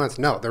and months and months.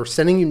 No, they're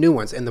sending you new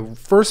ones, and the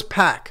first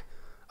pack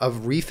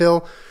of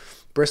refill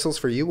bristles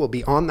for you will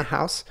be on the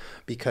house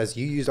because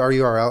you used our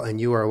URL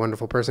and you are a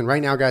wonderful person.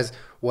 Right now, guys,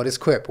 what is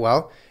Quip?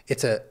 Well,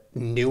 it's a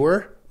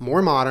newer,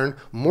 more modern,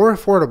 more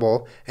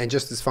affordable, and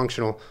just as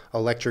functional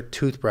electric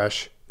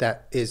toothbrush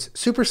that is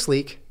super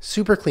sleek,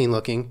 super clean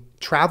looking,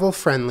 travel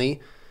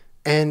friendly,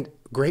 and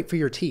great for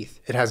your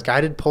teeth. It has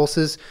guided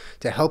pulses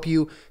to help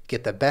you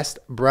get the best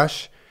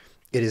brush.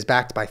 It is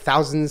backed by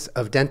thousands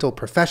of dental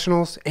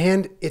professionals,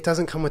 and it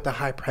doesn't come with the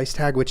high price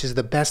tag, which is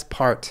the best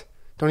part.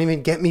 Don't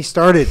even get me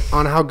started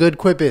on how good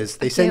Quip is.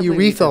 They send you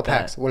refill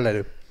packs. What did I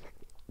do?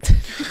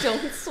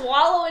 Don't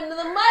swallow into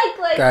the mic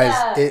like guys,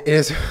 that.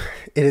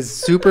 It is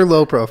super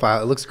low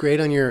profile. It looks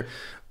great on your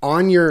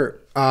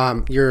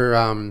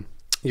bathroom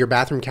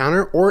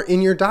counter or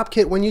in your dop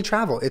kit when you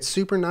travel. It's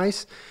super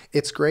nice.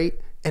 It's great,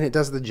 and it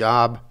does the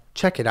job.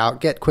 Check it out.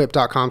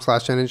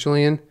 GetQuip.com/Jenna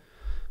Julien.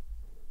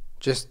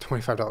 Just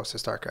 $25 to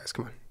start, guys.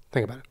 Come on,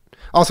 think about it.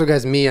 Also,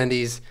 guys,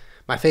 MeUndies,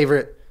 my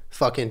favorite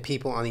fucking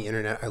people on the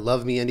internet. I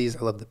love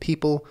MeUndies. I love the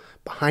people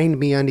behind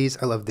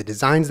MeUndies. I love the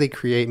designs they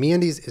create.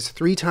 MeUndies is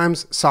 3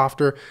 times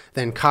softer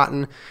than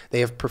cotton.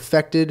 They have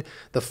perfected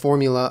the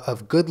formula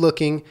of good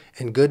looking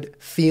and good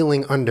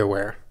feeling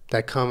underwear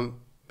that come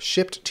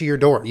shipped to your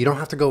door. You don't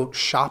have to go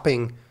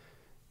shopping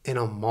in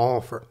a mall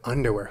for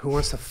underwear. Who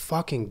wants to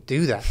fucking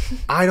do that?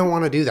 I don't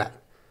want to do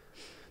that.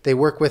 They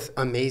work with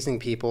amazing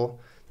people.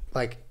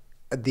 Like,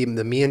 the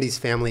MeUndies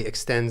family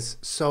extends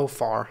so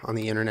far on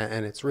the internet,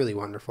 and it's really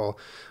wonderful.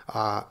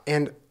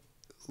 And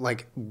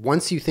like,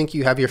 once you think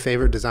you have your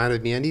favorite design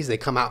of MeUndies, they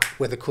come out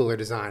with a cooler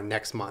design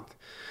next month.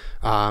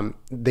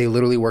 They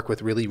literally work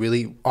with really,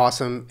 really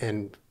awesome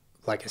and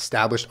like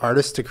established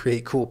artists to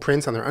create cool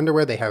prints on their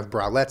underwear. They have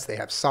bralettes, they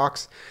have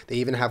socks, they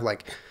even have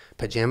like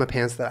pajama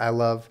pants that I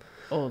love.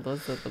 Oh,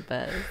 those are the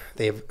best.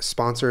 They've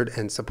sponsored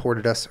and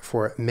supported us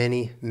for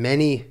many,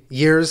 many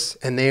years,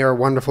 and they are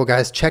wonderful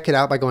guys. Check it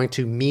out by going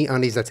to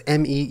MeUndies. That's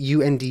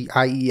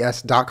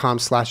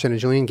MEUNDIES.com/Jenna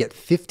Julien. Get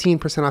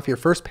 15% off your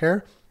first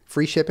pair,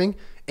 free shipping.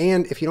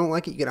 And if you don't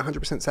like it, you get a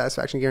 100%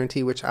 satisfaction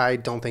guarantee, which I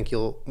don't think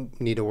you'll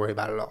need to worry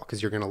about at all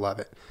because you're going to love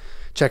it.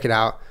 Check it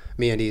out.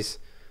 MeUndies.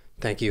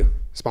 Thank you,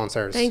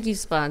 sponsors. Thank you,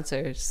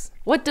 sponsors.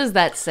 What does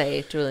that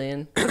say,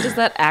 Julian? What does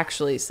that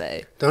actually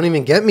say? Don't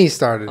even get me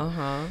started.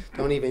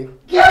 Don't even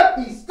get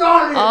me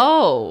started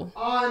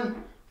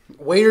on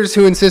waiters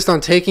who insist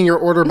on taking your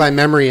order by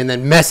memory and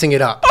then messing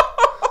it up.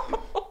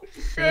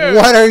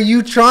 What are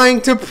you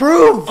trying to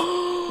prove?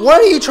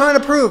 What are you trying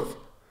to prove?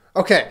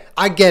 Okay,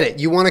 I get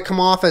it. You want to come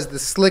off as the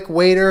slick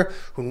waiter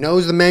who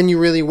knows the menu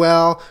really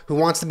well, who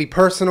wants to be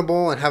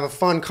personable and have a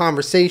fun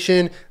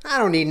conversation. I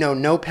don't need no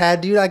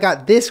notepad, dude. I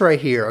got this right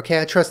here, okay?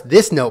 I trust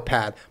this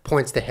notepad.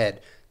 Points to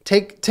head.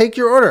 Take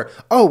your order.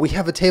 Oh, we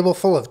have a table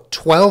full of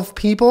 12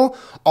 people,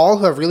 all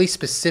who have really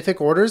specific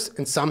orders,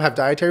 and some have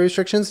dietary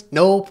restrictions.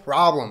 No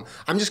problem.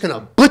 I'm just going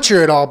to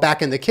butcher it all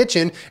back in the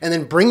kitchen and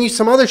then bring you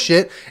some other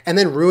shit and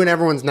then ruin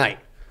everyone's night.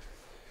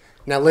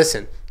 Now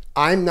listen,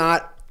 I'm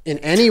not in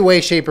any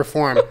way, shape, or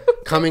form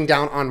coming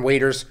down on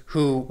waiters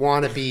who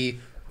want to be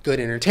good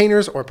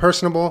entertainers or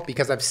personable,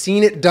 because I've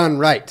seen it done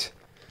right.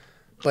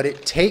 But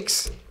it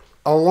takes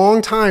a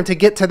long time to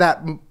get to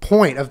that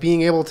point of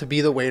being able to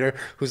be the waiter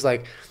who's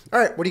like, all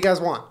right, what do you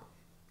guys want?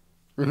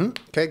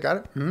 Okay, got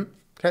it.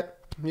 Okay,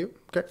 you,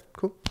 okay,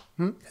 cool.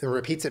 And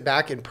repeats it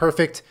back in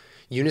perfect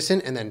unison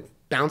and then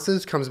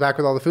bounces, comes back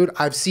with all the food.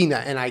 I've seen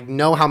that and I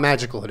know how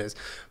magical it is.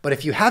 But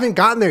if you haven't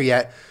gotten there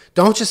yet,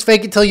 don't just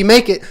fake it till you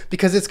make it,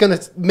 because it's going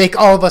to make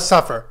all of us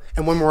suffer.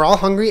 And when we're all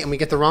hungry and we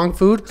get the wrong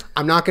food,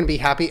 I'm not going to be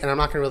happy and I'm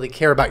not going to really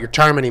care about your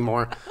charm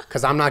anymore,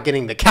 because I'm not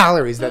getting the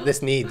calories that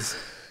this needs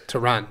to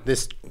run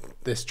this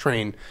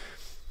train.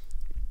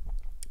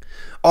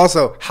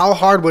 Also, how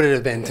hard would it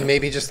have been to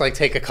maybe just like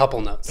take a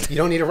couple notes? You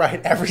don't need to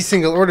write every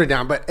single order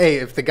down, but hey,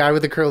 if the guy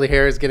with the curly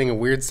hair is getting a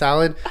weird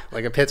salad,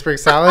 like a Pittsburgh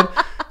salad,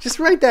 just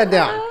write that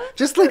down.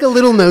 Just like a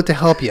little note to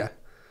help you.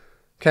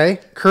 Okay?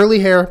 Curly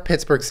hair,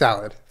 Pittsburgh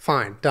salad.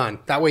 Fine, done.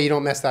 That way you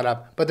don't mess that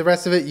up. But the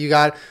rest of it, you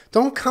got,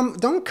 don't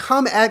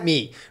come at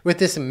me with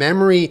this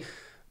memory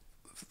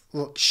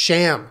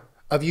sham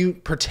of you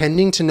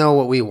pretending to know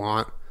what we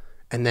want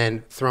and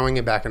then throwing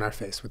it back in our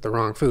face with the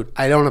wrong food.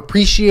 I don't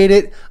appreciate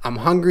it. I'm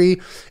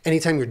hungry.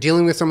 Anytime you're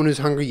dealing with someone who's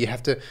hungry,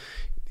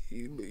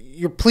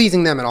 you're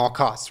pleasing them at all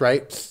costs,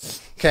 right?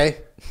 Okay?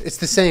 It's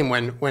the same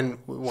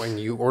when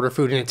you order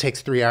food and it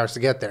takes 3 hours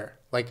to get there.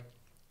 Like,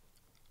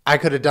 I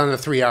could have done a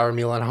 3-hour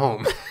meal at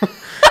home.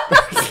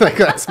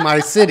 That's my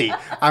city.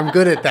 I'm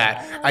good at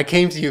that. I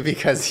came to you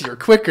because you're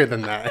quicker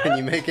than that, and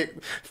you make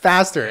it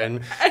faster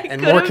and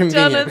more convenient. I could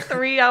have done a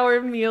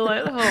 3-hour meal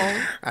at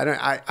home.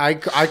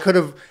 I could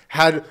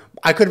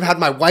have had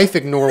my wife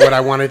ignore what I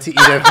wanted to eat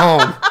at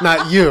home,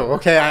 not you.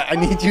 Okay, I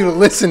need you to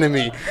listen to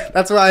me.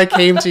 That's why I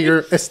came to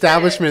your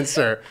establishment,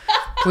 sir.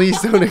 Please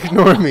don't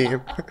ignore me.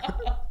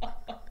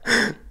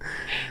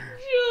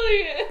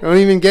 Julian. Don't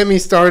even get me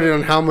started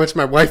on how much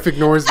my wife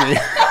ignores me.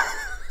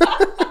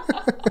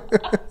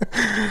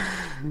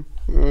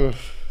 Ugh,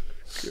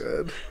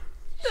 good.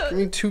 Just give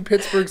me 2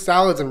 Pittsburgh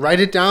salads and write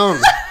it down.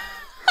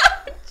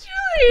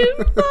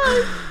 Julian,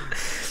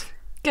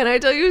 can I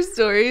tell you a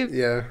story?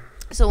 Yeah.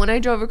 So when I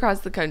drove across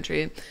the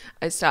country,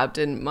 I stopped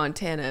in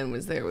Montana and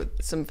was there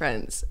with some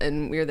friends,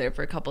 and we were there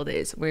for a couple of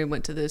days. We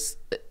went to this,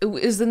 it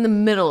was in the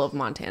middle of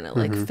Montana,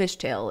 like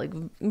fishtail, like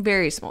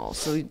very small.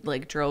 So we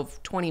like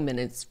drove 20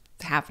 minutes,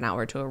 half an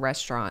hour to a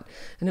restaurant,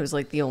 and it was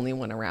like the only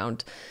one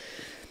around.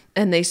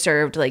 And they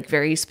served like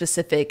very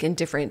specific and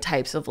different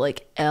types of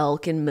like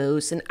elk and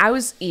moose. And I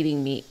was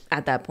eating meat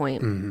at that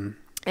point.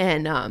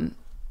 And,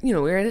 we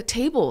were at a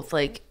table with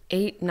like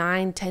 8,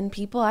 9, 10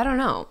 people. I don't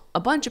know, a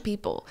bunch of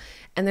people.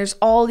 And there's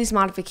all these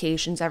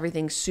modifications,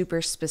 everything's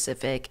super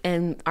specific.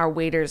 And our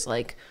waiter's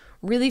like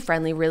really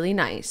friendly, really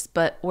nice.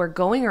 But we're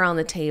going around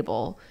the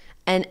table,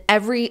 and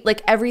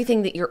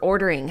everything that you're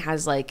ordering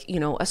has like,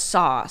 a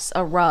sauce,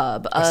 a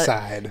rub, a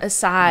side,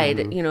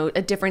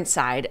 a different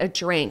side, a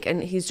drink,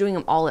 and he's doing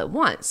them all at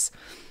once.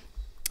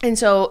 And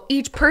so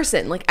each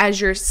person, like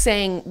as you're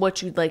saying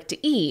what you'd like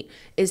to eat,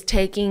 is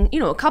taking,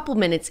 a couple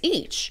minutes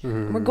each.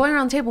 And we're going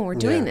around the table and we're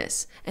doing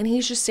this. And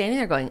he's just standing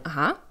there going,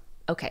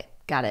 okay,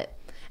 got it.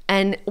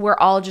 And we're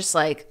all just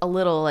like a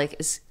little like,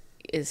 is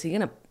he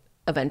going to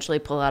eventually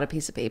pull out a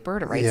piece of paper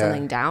to write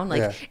something down?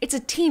 Like it's a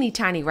teeny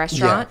tiny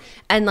restaurant,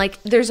 and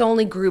like there's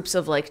only groups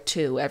of like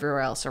 2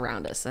 everywhere else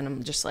around us, and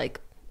I'm just like,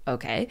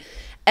 okay.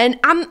 And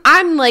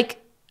I'm like,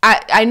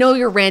 I know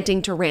you're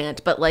ranting to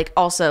rant, but like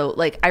also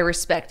like I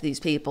respect these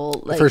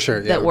people like for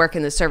sure, that work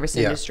in the service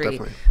industry.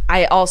 Definitely.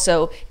 I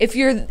also, if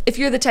you're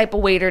the type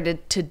of waiter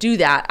to do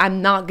that,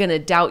 I'm not gonna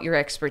doubt your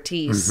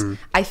expertise.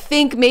 I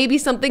think maybe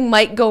something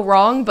might go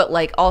wrong, but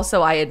like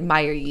also I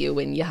admire you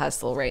and you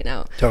hustle right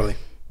now. Totally.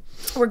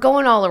 we're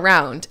going all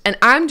around, and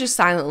I'm just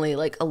silently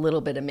like a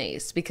little bit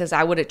amazed because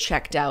I would have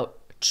checked out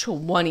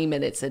 20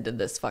 minutes into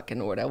this fucking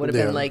order. I would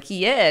have been like,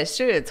 yeah,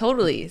 sure,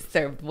 totally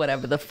served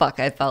whatever the fuck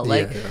I felt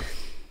like. Yeah.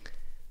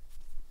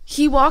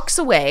 He walks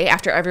away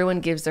after everyone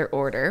gives their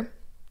order,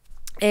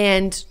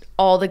 and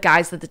all the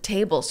guys at the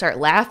table start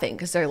laughing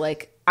because they're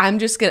like,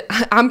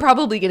 I'm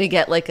probably gonna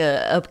get like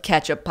a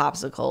ketchup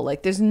popsicle.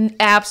 Like, there's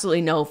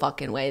absolutely no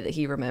fucking way that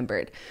he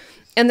remembered.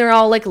 And they're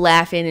all like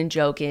laughing and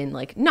joking,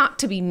 like not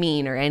to be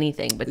mean or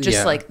anything, but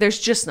just like there's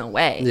just no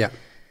way. Yeah.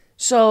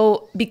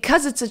 So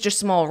because it's such a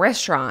small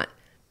restaurant,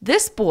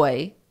 this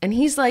boy, and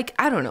he's like,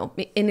 I don't know,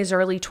 in his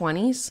early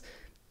 20s,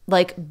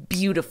 like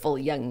beautiful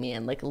young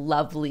man, like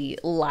lovely,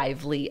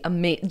 lively,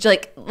 amazing,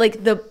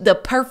 like the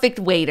perfect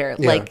waiter,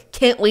 like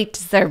can't wait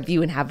to serve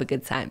you and have a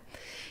good time.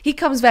 He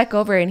comes back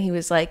over and he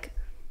was like,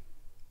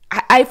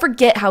 I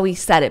forget how he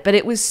said it, but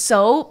it was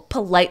so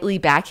politely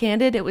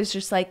backhanded. It was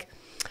just like,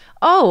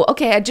 oh,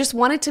 okay, I just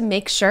wanted to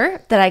make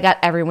sure that I got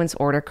everyone's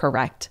order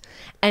correct.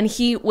 And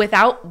he,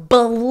 without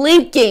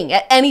blinking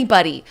at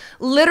anybody,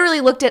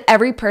 literally looked at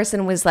every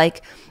person and was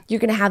like, you're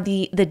going to have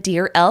the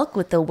deer elk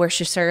with the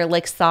Worcestershire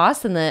like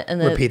sauce and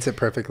the repeats it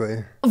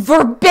perfectly.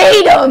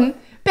 Verbatim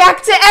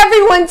back to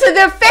everyone to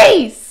their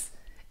face.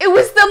 It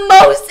was the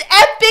most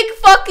epic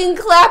fucking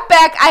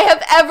clapback I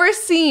have ever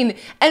seen.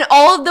 And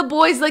all of the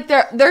boys, like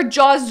their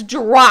jaws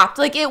dropped.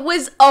 Like, it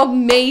was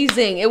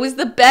amazing. It was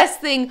the best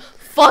thing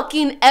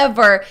fucking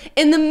ever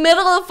in the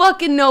middle of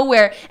fucking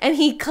nowhere, and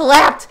he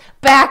clapped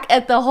back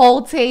at the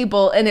whole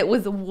table, and it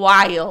was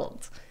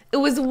wild. It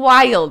was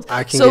wild.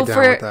 I can get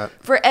down with that.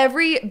 For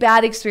every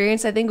bad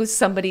experience, I think was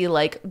somebody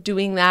like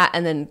doing that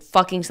and then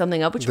fucking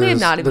something up, which may have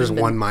not even been.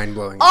 There's one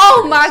mind-blowing.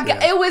 Oh my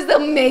God. It was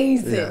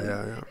amazing.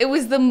 Yeah. It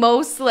was the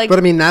most like. But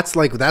I mean, that's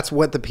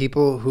what the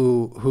people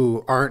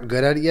who aren't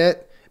good at it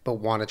yet but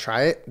want to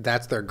try it,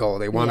 that's their goal.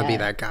 They want to be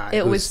that guy.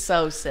 It was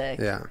so sick.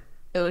 Yeah.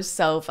 It was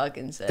so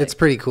fucking sick. It's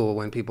pretty cool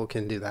when people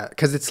can do that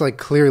because it's like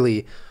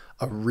clearly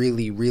a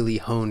really, really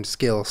honed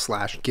skill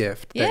 /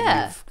 gift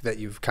that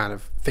you've kind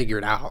of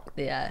figured out.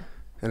 Yeah.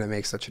 And it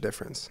makes such a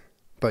difference.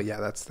 But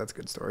yeah, that's a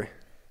good story.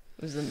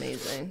 It was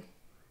amazing.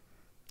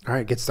 All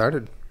right, get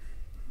started.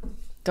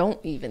 Don't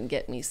even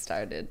get me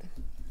started.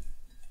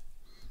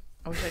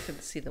 I wish I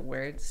could see the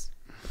words.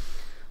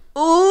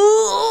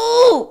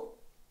 Ooh!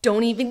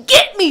 Don't even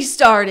get me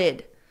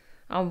started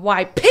on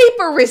why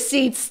paper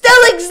receipts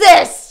still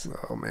exist.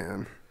 Oh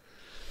man.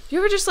 Do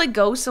you ever just like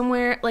go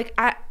somewhere? Like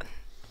I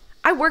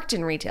worked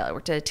in retail. I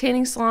worked at a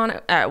tanning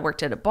salon. I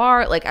worked at a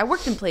bar. Like, I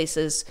worked in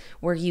places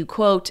where you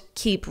quote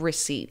keep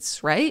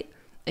receipts, right?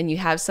 And you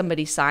have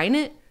somebody sign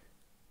it.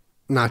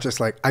 Not just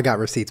like I got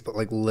receipts, but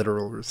like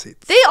literal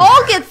receipts. They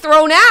all get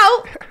thrown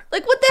out.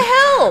 Like, what the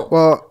hell?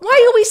 Well,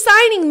 why are we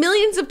signing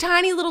millions of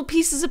tiny little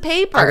pieces of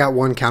paper? I got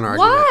one counter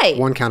argument. Why?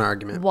 One counter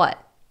argument. What?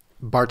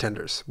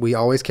 Bartenders. We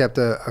always kept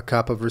a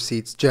cup of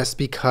receipts just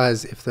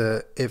because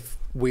if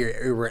we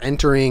were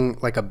entering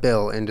like a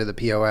bill into the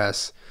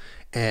POS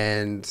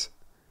and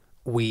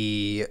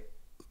we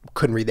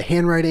couldn't read the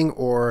handwriting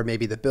or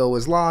maybe the bill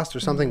was lost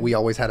or something, we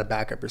always had a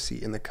backup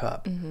receipt in the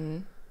cup. Mm-hmm.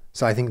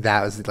 So I think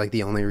that was like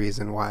the only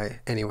reason why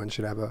anyone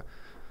should have a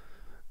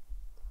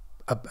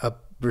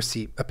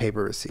receipt, a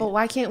paper receipt. But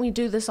why can't we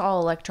do this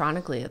all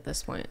electronically at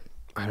this point?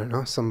 I don't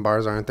know. Some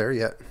bars aren't there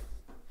yet.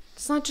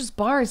 It's not just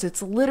bars.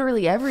 It's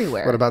literally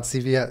everywhere. What about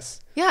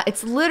CVS? Yeah,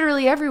 it's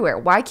literally everywhere.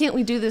 Why can't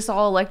we do this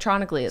all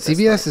electronically at this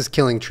CVS point? is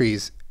killing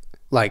trees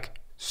like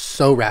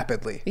so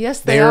rapidly. Yes,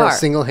 they are. They're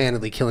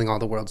single-handedly killing all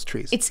the world's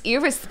trees. It's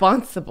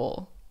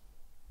irresponsible.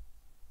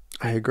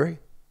 I agree.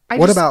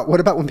 What about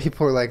when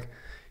people are like,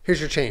 here's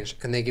your change,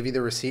 and they give you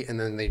the receipt and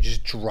then they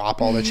just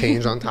drop all the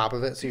change on top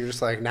of it, so you're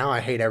just like, now I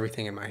hate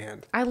everything in my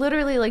hand. I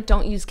literally like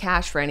don't use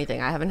cash for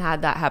anything. I haven't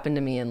had that happen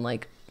to me in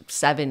like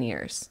 7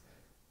 years.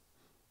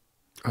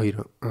 Oh, you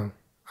don't? Oh,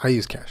 I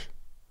use cash.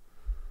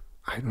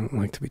 I don't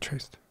like to be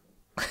traced.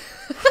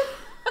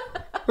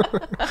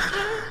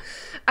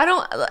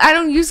 I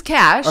don't use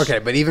cash. Okay,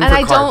 but even for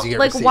cards, you get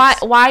like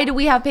receipts. why do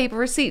we have paper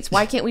receipts?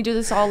 Why can't we do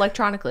this all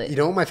electronically? You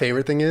know what my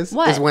favorite thing is?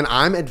 What? Is when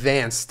I'm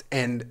advanced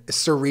and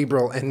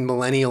cerebral and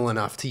millennial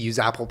enough to use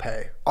Apple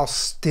Pay, I'll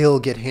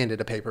still get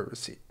handed a paper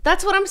receipt.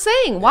 That's what I'm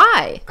saying.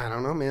 Why? I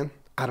don't know, man.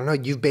 I don't know.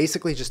 You've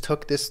basically just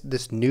took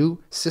this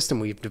new system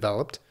we've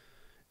developed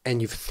and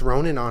you've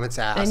thrown it on its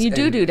ass. And you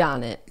doo-dooed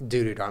on it.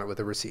 Doo-dooed on it with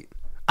a receipt.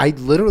 I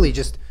literally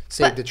just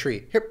saved the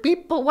tree. Here,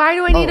 beep. But why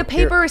do I need a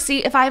paper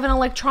receipt if I have an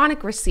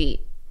electronic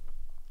receipt?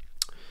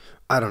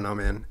 I don't know,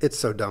 man. It's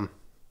so dumb.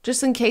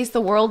 Just in case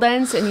the world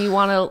ends and you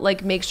want to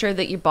like make sure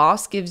that your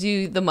boss gives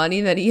you the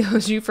money that he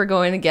owes you for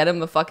going to get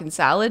him a fucking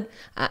salad.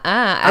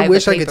 I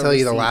wish I could tell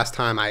you the last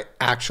time I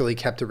actually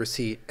kept a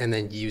receipt and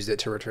then used it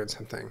to return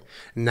something.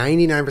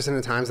 99% of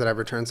the times that I've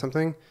returned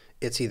something,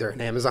 it's either an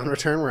Amazon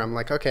return where I'm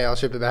like, okay, I'll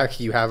ship it back.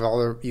 You have all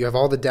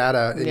the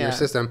data in your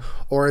system,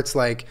 or it's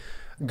like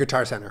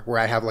Guitar Center where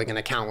I have like an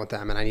account with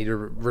them and I need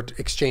to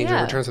exchange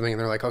or return something, and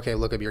they're like, okay,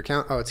 look up your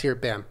account. Oh, it's here.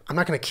 Bam. I'm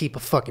not going to keep a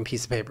fucking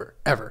piece of paper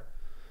ever.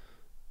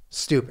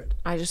 Stupid.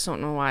 I just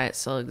don't know why it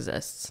still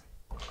exists.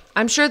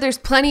 I'm sure there's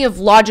plenty of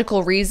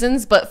logical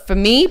reasons, but for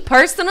me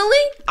personally,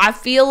 I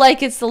feel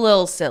like it's a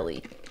little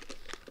silly.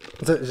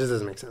 It just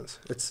doesn't make sense.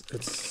 It's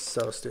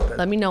so stupid.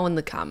 Let me know in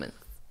the comments.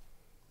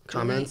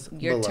 Comments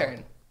Your below.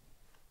 turn.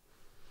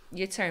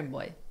 Your turn,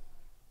 boy.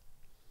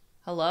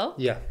 Hello?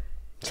 Yeah.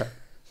 Sorry.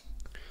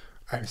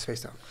 All right,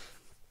 face down.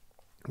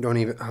 Don't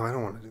even... Oh, I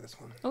don't want to do this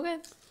one. Okay.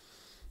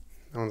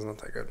 That one's not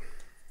that good.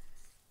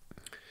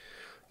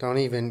 Don't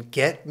even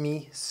get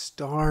me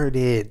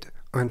started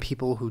on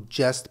people who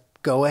just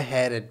go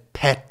ahead and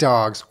pet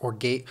dogs or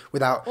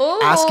without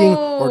asking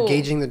or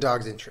gauging the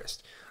dog's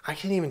interest. I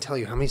can't even tell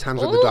you how many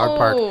times we're at the dog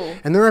park,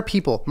 and there are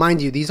people,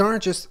 mind you, these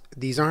aren't just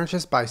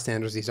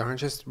bystanders. These aren't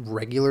just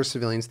regular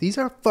civilians. These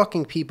are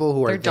fucking people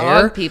who are there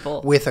dog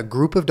people with a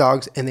group of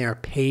dogs, and they are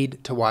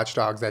paid to watch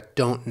dogs that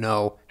don't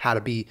know how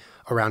to be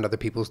around other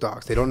people's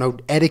dogs. They don't know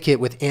etiquette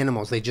with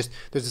animals. There's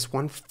this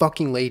one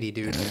fucking lady,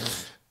 dude,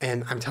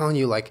 and I'm telling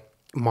you, like,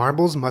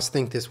 Marbles must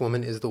think this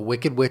woman is the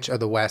Wicked Witch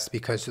of the West,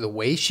 because the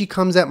way she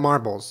comes at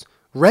Marbles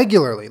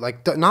regularly,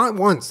 like not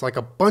once, like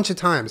a bunch of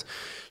times,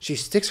 she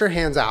sticks her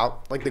hands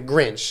out like the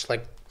Grinch,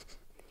 like,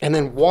 and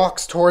then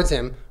walks towards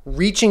him,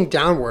 reaching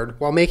downward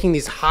while making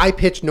these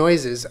high-pitched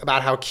noises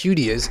about how cute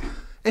he is,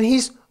 and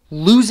he's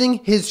losing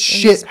his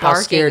shit how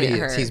scared he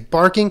is. He's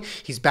barking,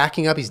 he's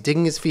backing up, he's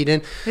digging his feet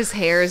in. His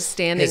hair is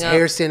standing up. His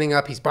hair is standing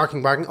up, he's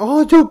barking.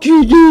 Oh, it's so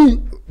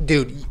cute.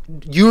 Dude,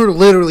 you're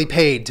literally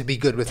paid to be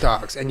good with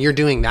dogs, and you're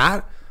doing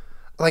that?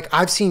 Like,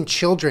 I've seen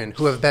children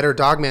who have better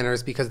dog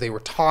manners because they were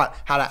taught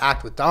how to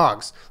act with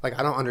dogs. Like,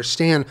 I don't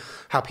understand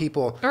how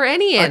people... Or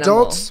any animal.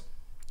 Adults,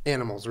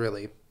 animals,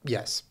 really,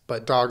 yes.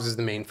 But dogs is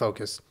the main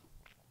focus.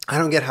 I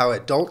don't get how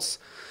adults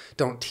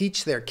don't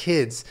teach their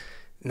kids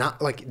not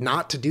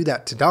to do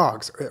that to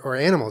dogs or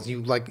animals.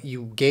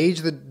 You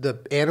gauge the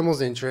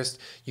animal's interest.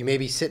 You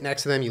maybe sit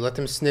next to them. You let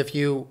them sniff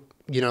you.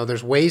 You know,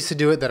 there's ways to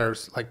do it that are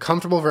like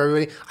comfortable for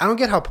everybody. I don't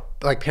get how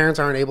like parents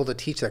aren't able to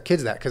teach their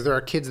kids that, because there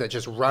are kids that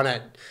just run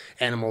at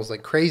animals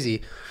like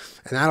crazy,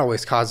 and that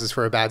always causes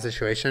for a bad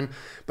situation.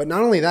 But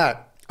not only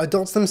that,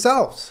 adults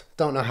themselves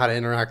don't know how to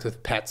interact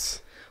with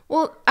pets.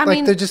 Well, I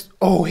mean, they're just,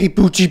 oh, hey,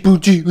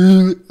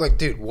 Poochie. Like,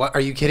 dude, what?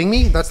 Are you kidding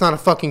me? That's not a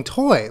fucking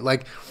toy.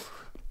 Like,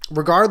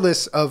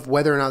 regardless of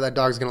whether or not that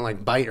dog's gonna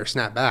like bite or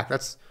snap back,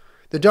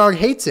 the dog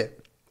hates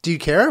it. Do you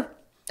care?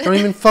 Don't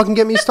even fucking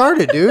get me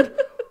started, dude.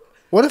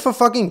 What if a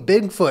fucking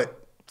Bigfoot,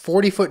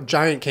 40-foot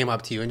giant came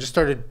up to you and just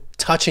started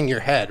touching your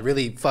head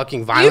really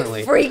fucking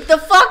violently? You'd freak the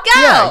fuck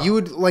out. Yeah,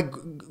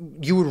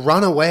 you would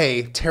run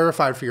away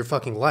terrified for your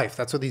fucking life.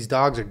 That's what these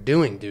dogs are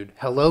doing, dude.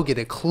 Hello, get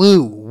a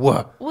clue.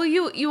 Well,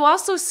 you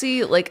also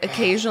see, like,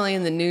 occasionally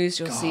in the news,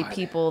 you'll see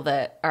people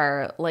that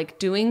are, like,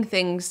 doing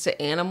things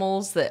to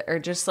animals that are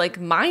just, like,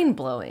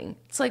 mind-blowing.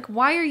 It's like,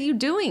 why are you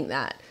doing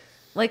that?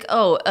 Like,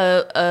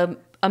 a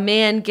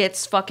man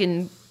gets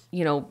fucking,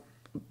 you know,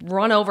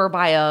 run over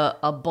by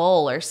a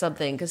bull or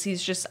something because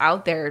he's just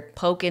out there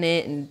poking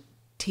it and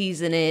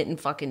teasing it and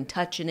fucking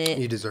touching it.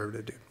 You deserved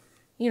it, dude.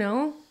 You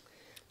know?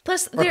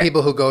 Plus, or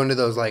people who go into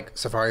those like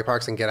safari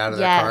parks and get out of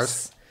their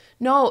cars.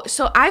 No,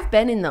 so I've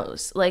been in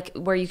those, like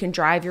where you can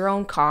drive your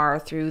own car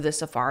through the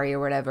safari or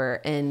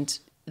whatever, and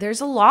there's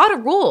a lot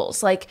of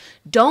rules. Like,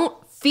 don't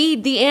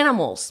feed the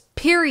animals,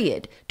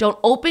 period. Don't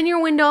open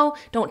your window.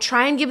 Don't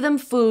try and give them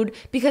food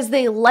because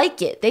they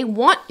like it. They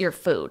want your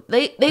food.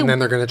 And then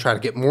they're going to try to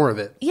get more of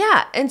it.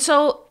 Yeah. And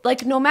so,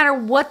 like, no matter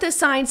what the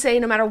signs say,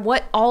 no matter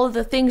what all of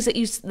the things that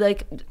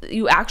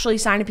you actually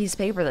sign a piece of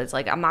paper that's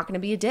like, I'm not going to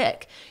be a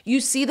dick. You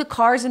see the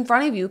cars in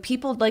front of you,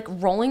 people like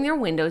rolling their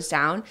windows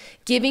down,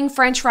 giving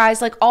French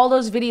fries, like all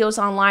those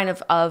videos online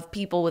of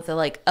people with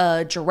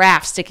a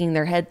giraffe sticking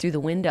their head through the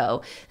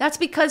window. That's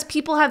because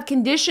people have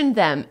conditioned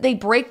them. They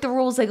break the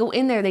rules. They go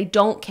in there. They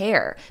don't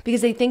care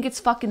because they think it's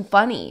fucking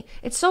funny.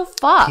 It's so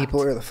fucked.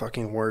 People are the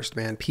fucking worst,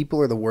 man.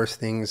 People are the worst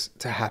things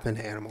to happen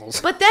to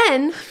animals. But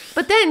then,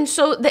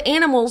 so the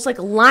animals, like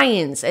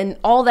lions and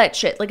all that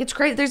shit, like it's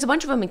crazy. There's a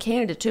bunch of them in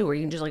Canada too, where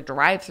you can just like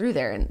drive through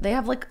there and they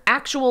have like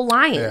actual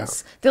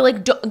lions. Yeah. They're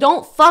like,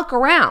 don't fuck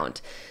around.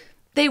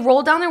 They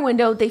roll down their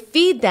window, they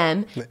feed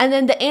them, and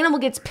then the animal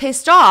gets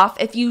pissed off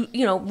if you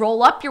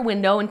roll up your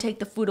window and take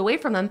the food away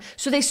from them.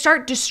 So they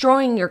start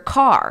destroying your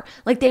car.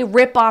 Like they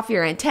rip off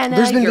your antenna.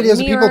 There's been videos mirrors.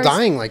 of people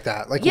dying like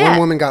that. Like one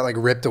woman got like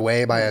ripped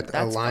away by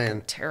a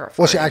lion. Terrifying.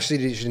 Well, she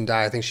didn't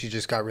die. I think she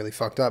just got really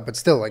fucked up. But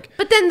still, like.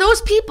 But then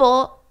those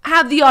people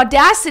have the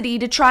audacity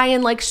to try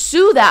and like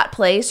sue that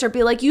place or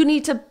be like, you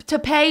need to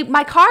pay.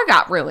 My car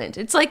got ruined.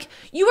 It's like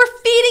you were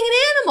feeding an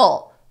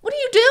animal. What are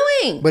you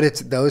doing? But it's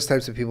those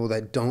types of people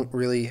that don't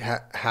really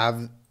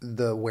have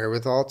the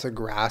wherewithal to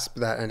grasp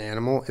that an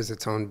animal is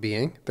its own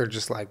being. They're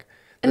just like,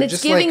 and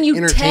it's giving you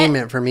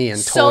entertainment for me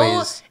and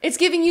toys. It's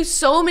giving you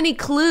so many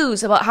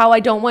clues about how I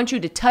don't want you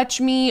to touch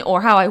me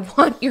or how I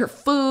want your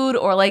food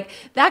or like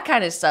that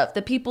kind of stuff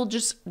that people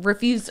just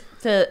refuse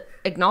to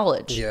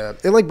acknowledge. Yeah,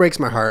 it like breaks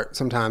my heart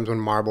sometimes when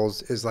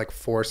Marbles is like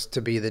forced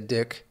to be the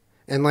dick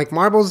And like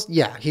Marbles,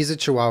 yeah, he's a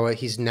Chihuahua.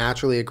 He's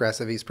naturally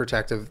aggressive. He's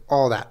protective.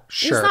 All that.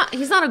 Sure.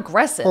 He's not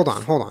aggressive. Hold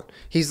on.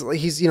 He's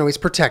he's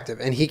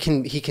protective, and he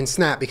can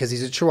snap because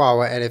he's a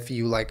Chihuahua. And if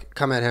you like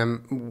come at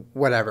him,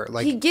 whatever,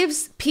 like he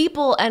gives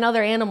people and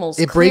other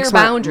animals clear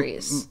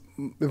boundaries.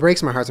 It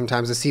breaks my heart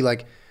sometimes to see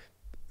like.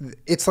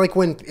 It's like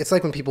when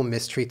people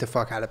mistreat the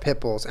fuck out of pit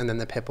bulls, and then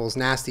the pit bull's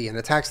nasty and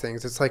attacks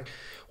things. It's like,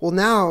 well,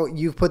 now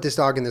you've put this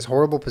dog in this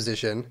horrible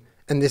position.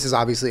 And this is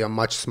obviously a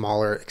much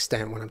smaller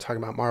extent when I'm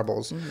talking about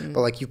Marbles,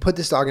 but like you put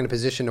this dog in a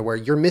position to where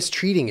you're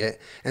mistreating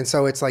it. And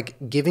so it's like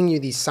giving you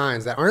these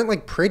signs that aren't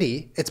like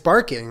pretty. It's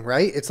barking,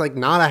 right? It's like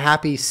not a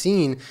happy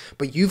scene,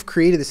 but you've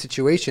created the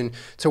situation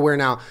to where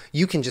now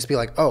you can just be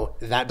like, oh,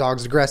 that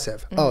dog's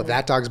aggressive. Oh,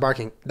 that dog's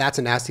barking. That's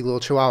a nasty little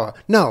Chihuahua.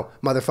 No,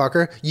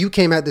 motherfucker, you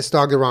came at this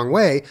dog the wrong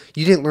way.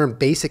 You didn't learn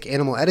basic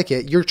animal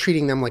etiquette. You're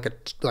treating them like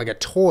a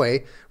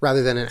toy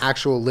rather than an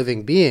actual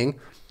living being.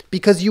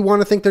 Because you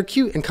want to think they're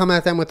cute and come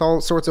at them with all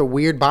sorts of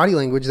weird body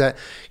language that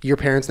your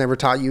parents never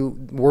taught you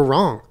were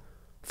wrong.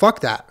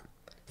 Fuck that.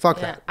 Fuck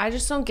that. I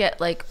just don't get,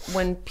 like,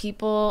 when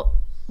people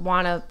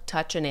want to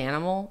touch an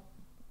animal,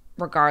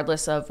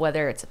 regardless of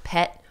whether it's a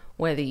pet,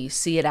 whether you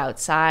see it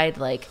outside,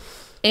 like,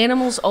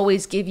 animals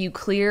always give you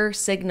clear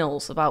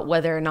signals about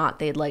whether or not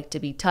they'd like to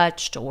be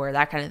touched or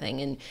that kind of thing.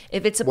 And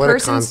if it's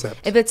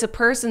a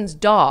person's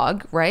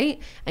dog, right?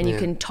 And you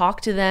can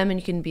talk to them and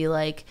you can be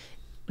like,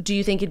 do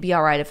you think it'd be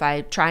all right if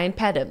I try and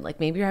pet him? Like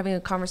maybe you're having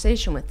a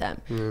conversation with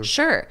them.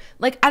 Sure.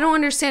 Like I don't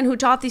understand who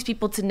taught these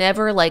people to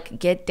never like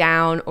get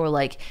down or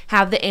like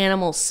have the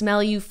animal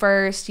smell you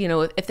first. You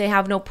know, if they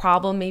have no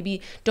problem, maybe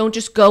don't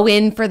just go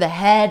in for the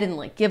head and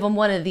like give them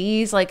one of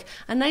these, like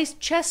a nice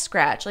chest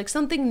scratch, like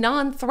something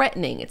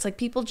non-threatening. It's like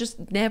people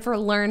just never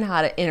learn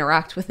how to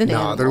interact with an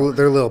animal.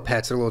 They're little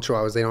pets. They're little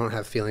Chihuahuas. They don't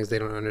have feelings. They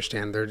don't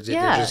understand. They're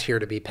just here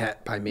to be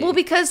pet by me. Well,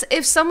 because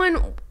if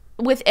someone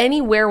with any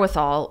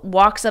wherewithal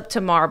walks up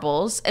to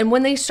Marbles, and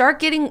when they start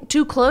getting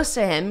too close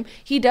to him,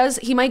 he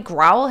might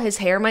growl, his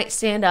hair might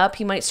stand up,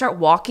 he might start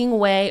walking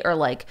away or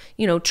like,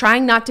 you know,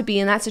 trying not to be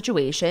in that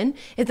situation.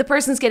 If the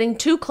person's getting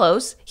too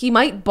close, he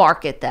might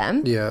bark at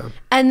them. Yeah.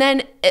 And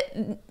then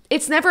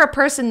it's never a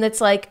person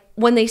that's like,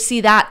 when they see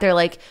that, they're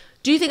like,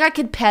 do you think I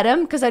could pet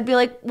him? Because I'd be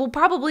like, well,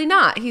 probably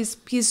not. He's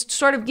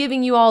sort of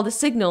giving you all the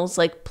signals,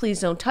 like,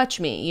 please don't touch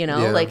me, you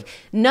know? Like,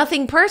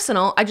 nothing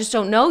personal. I just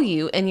don't know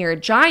you, and you're a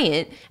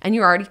giant, and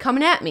you're already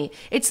coming at me.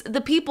 It's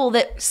the people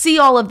that see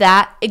all of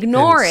that,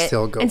 ignore it,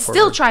 and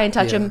still try and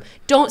touch him,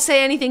 don't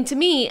say anything to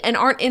me, and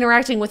aren't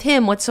interacting with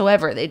him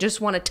whatsoever. They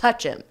just want to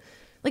touch him.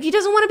 Like, he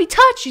doesn't want to be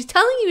touched. He's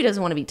telling you he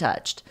doesn't want to be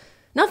touched.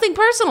 Nothing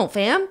personal,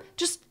 fam.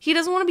 Just, he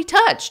doesn't want to be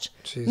touched.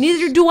 Jesus.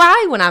 Neither do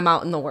I when I'm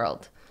out in the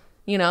world.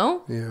 You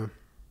know? Yeah.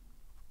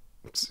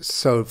 It's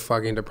so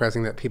fucking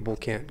depressing that people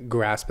can't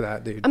grasp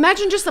that, dude.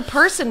 Imagine just a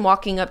person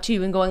walking up to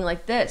you and going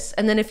like this.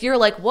 And then if you're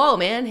like, whoa,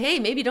 man, hey,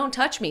 maybe don't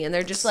touch me. And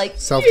they're just like,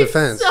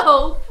 self-defense.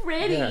 So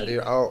pretty. Yeah, dude.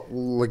 I'll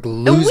like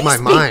lose my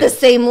mind. We speak the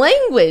same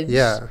language.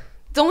 Yeah.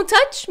 Don't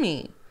touch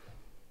me.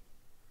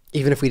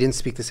 Even if we didn't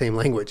speak the same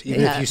language.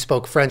 Even if you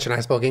spoke French and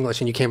I spoke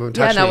English and you came up and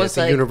touched me. It's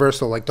like, a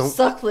universal, like, don't.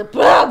 Suck lip.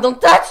 Don't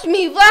touch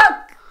me.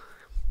 Fuck.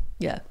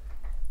 Yeah.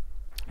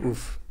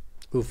 Oof.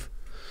 Oof.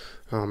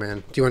 Oh, man.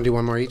 Do you want to do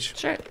one more each?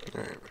 Sure.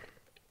 All right.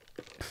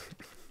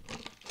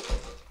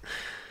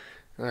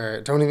 All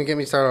right. Don't even get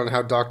me started on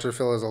how Dr.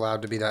 Phil is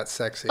allowed to be that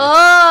sexy.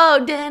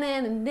 Oh,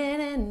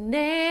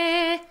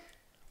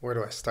 Where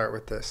do I start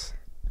with this?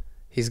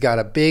 He's got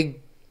a big...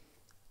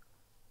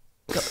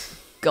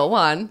 Go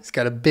on. He's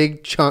got a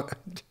big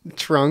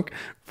trunk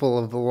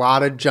full of a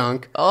lot of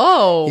junk.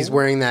 Oh. He's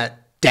wearing that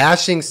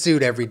dashing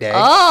suit every day.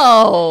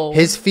 Oh.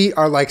 His feet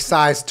are like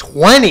size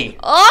 20.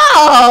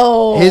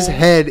 Oh. His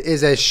head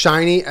is as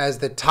shiny as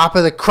the top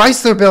of the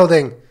Chrysler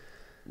building.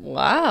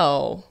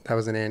 Wow. That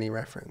was an Annie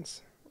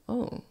reference.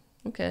 Oh,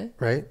 okay.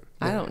 Right?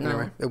 I don't know.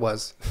 Anyway, it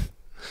was.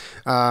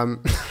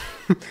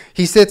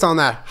 He sits on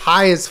that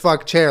high as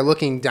fuck chair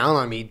looking down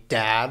on me,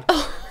 Dad.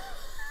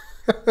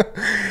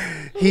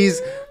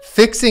 He's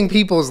fixing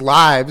people's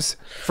lives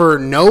for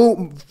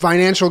no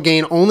financial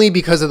gain, only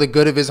because of the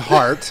good of his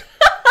heart.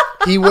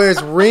 He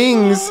wears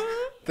rings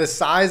the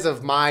size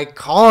of my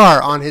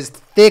car on his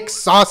thick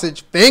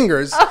sausage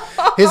fingers.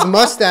 His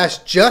mustache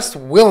just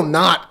will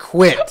not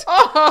quit.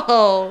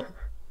 Oh.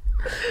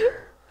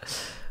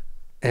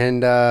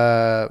 And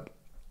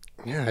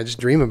yeah, I just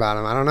dream about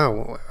him. I don't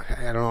know.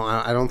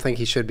 I don't think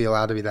he should be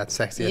allowed to be that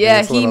sexy.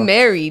 Yeah, he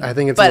married. I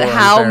think it's but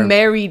how unfair.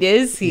 Married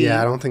is he?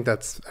 Yeah, I don't think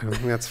that's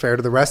fair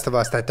to the rest of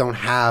us that don't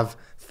have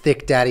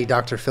thick daddy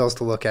Dr. Phils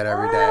to look at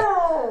every day.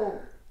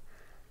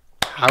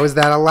 How is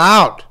that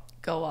allowed?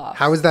 Go off.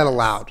 How is that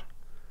allowed?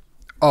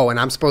 Oh, and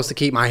I'm supposed to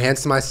keep my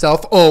hands to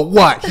myself? Oh,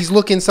 what? He's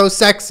looking so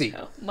sexy.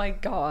 Oh my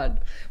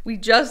God. We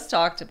just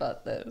talked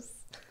about this.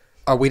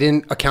 Oh, we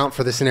didn't account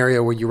for the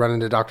scenario where you run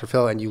into Dr.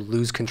 Phil and you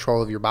lose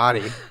control of your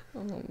body.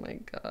 Oh my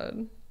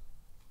God.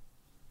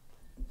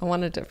 I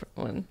want a different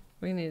one.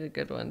 We need a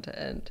good one to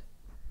end.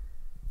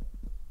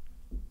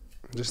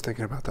 I'm just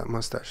thinking about that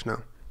mustache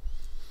now.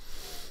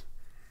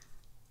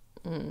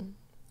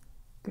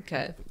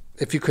 Okay.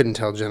 If you couldn't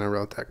tell, Jenna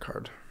wrote that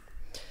card.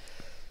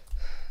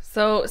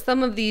 So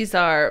some of these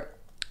are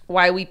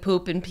why we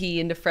poop and pee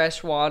into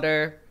fresh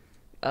water,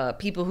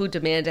 people who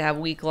demand to have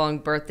week-long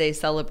birthday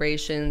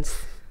celebrations,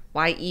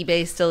 why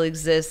eBay still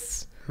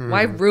exists,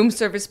 why room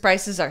service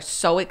prices are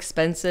so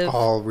expensive.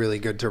 All really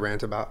good to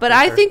rant about. But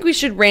I think we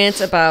should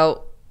rant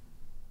about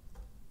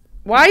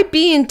why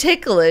being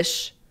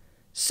ticklish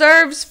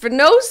serves for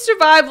no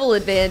survival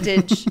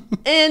advantage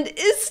and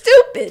is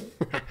stupid.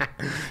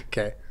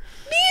 Okay.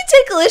 Being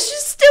ticklish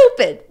is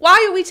stupid.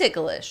 Why are we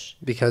ticklish?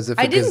 Because if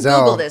I a didn't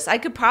gazelle, Google this. I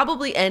could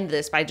probably end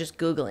this by just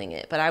Googling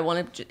it, but I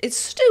want to. It's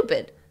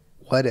stupid.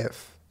 What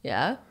if?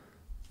 Yeah.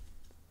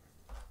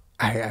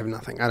 I have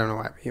nothing. I don't know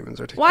why humans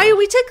are ticklish. Why are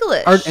we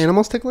ticklish? Are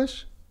animals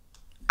ticklish?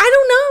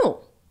 I don't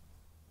know.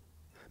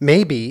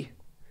 Maybe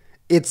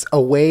it's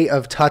a way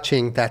of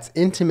touching that's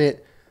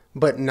intimate,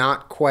 but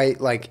not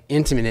quite like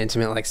intimate,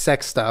 like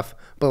sex stuff,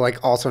 but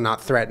like also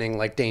not threatening,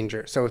 like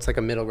danger. So it's like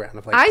a middle ground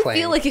of like I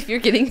playing. feel like if you're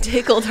getting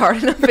tickled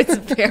hard enough, it's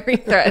very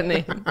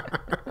threatening.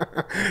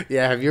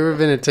 Yeah, have you ever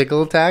been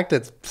tickle attacked?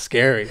 It's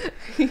scary.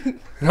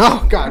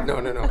 Oh, God,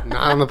 no. Not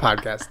on the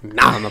podcast.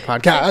 Not on the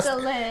podcast.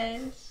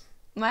 Ticklish.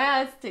 My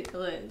ass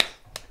ticklish.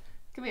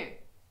 Come here.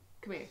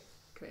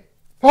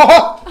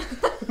 Oh!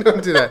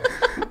 Don't do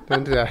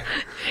that.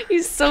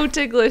 He's so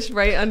ticklish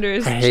right under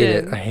his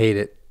chin. I hate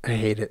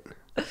it.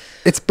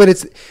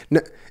 It's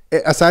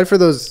aside for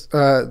those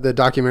the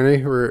documentary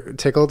who were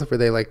tickled, where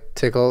they like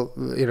tickle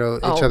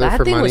each other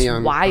for money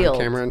on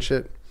camera and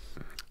shit.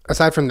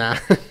 Aside from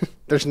that,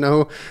 there's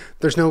no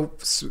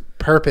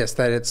purpose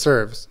that it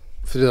serves.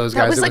 For those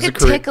guys, That was it like was a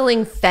career.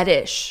 tickling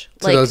fetish.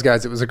 To those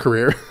guys, it was a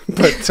career,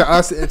 but to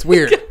us, it's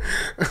weird.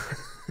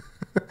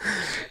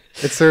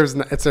 It serves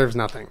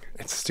nothing.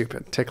 It's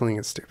stupid. Tickling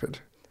is stupid.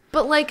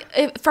 But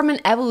like, from an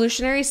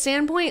evolutionary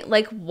standpoint,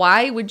 like,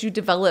 why would you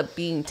develop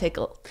being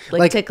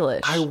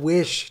ticklish? I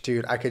wish,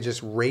 dude, I could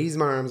just raise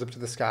my arms up to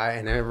the sky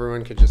and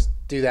everyone could just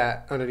do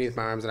that underneath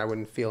my arms and I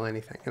wouldn't feel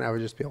anything and I would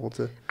just be able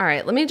to. All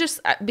right, let me just,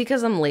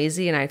 because I'm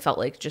lazy and I felt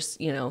like just,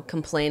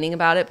 complaining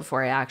about it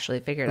before I actually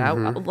figured it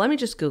out. Let me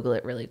just Google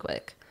it really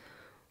quick.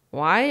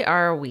 Why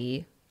are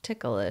we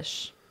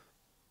ticklish?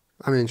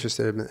 I'm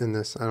interested in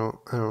this. I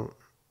don't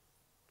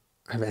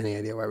have any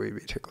idea why we'd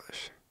be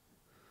ticklish.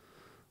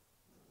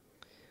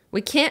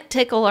 We can't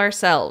tickle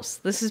ourselves.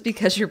 This is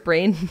because your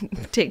brain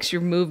takes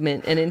your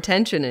movement and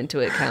intention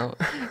into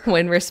account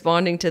when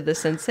responding to the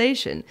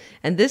sensation.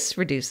 And this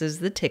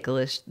reduces the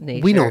ticklish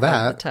nature We know of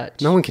that. the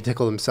touch. No one can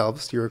tickle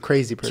themselves. You're a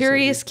crazy person.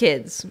 Curious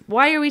kids.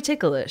 Why are we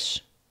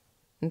ticklish?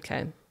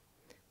 Okay.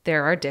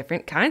 There are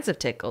different kinds of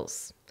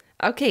tickles.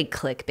 Okay,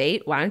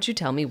 clickbait. Why don't you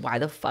tell me why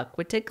the fuck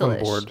we're ticklish?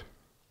 I'm bored.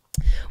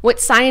 What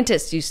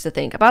scientists used to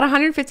think. About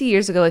 150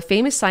 years ago, a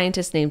famous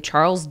scientist named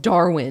Charles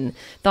Darwin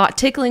thought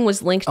tickling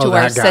was linked to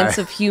our sense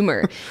of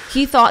humor.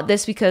 He thought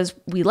this because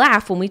we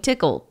laugh when we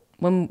tickle,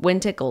 when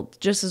tickled,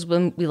 just as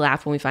when we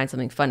laugh when we find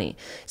something funny.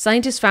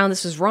 Scientists found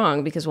this was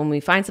wrong because when we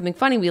find something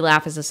funny, we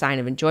laugh as a sign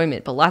of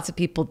enjoyment. But lots of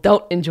people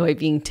don't enjoy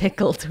being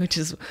tickled, which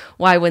is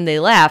why when they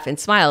laugh and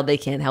smile, they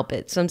can't help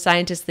it. Some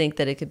scientists think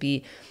that it could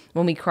be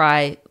when we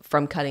cry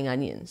from cutting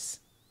onions.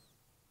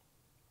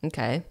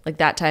 Okay, like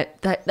that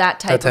type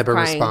of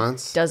crying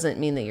response doesn't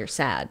mean that you're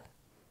sad.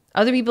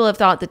 Other people have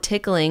thought that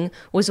tickling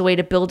was a way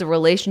to build a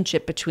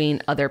relationship between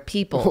other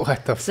people,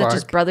 What the such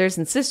as fuck? brothers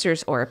and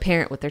sisters or a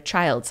parent with their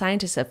child.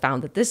 Scientists have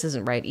found that this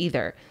isn't right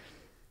either,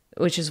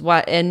 which is why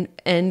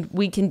and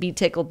we can be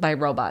tickled by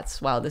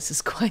robots. Wow, this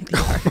is quite the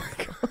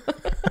article.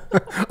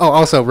 Oh,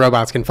 also,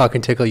 robots can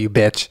fucking tickle you,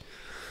 bitch.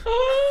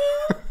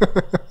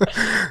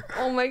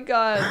 Oh my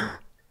god.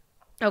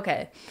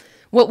 Okay.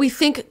 What we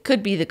think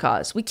could be the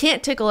cause. We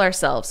can't tickle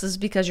ourselves. This is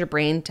because your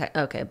brain,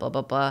 okay, blah,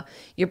 blah, blah.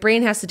 Your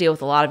brain has to deal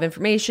with a lot of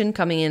information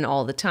coming in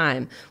all the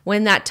time.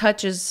 When that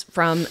touches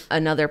from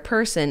another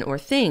person or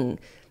thing,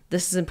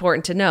 this is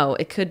important to know.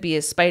 It could be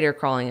a spider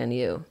crawling on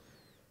you.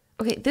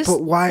 Okay, this.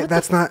 But why? What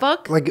That's the not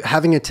fuck? like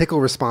having a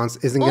tickle response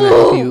isn't going to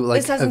help you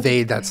like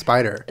evade that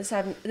spider.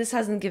 This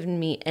hasn't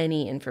given me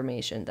any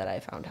information that I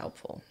found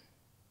helpful.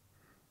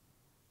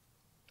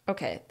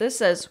 Okay, this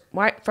says,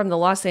 why from the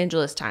Los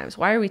Angeles Times,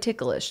 why are we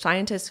ticklish?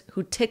 Scientists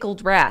who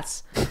tickled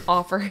rats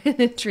offer an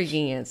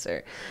intriguing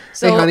answer.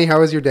 So, hey, honey, how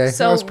was your day?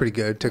 That was pretty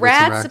good. Tickled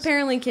some rats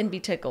apparently can be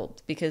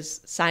tickled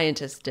because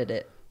scientists did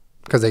it.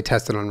 Because they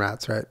tested on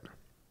rats, right?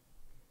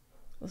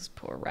 Those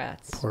poor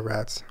rats. Poor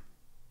rats.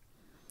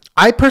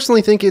 I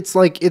personally think it's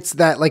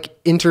that like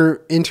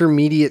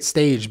intermediate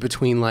stage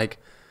between like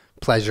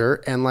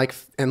pleasure and like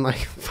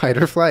fight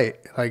or flight.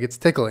 Like it's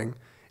tickling.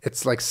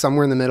 It's like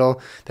somewhere in the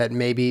middle that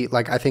maybe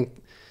like I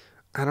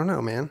don't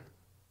know, man.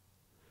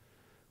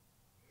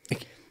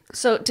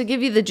 So to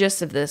give you the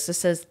gist of this, it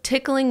says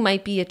tickling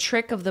might be a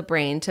trick of the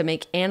brain to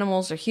make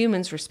animals or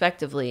humans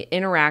respectively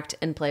interact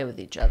and play with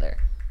each other.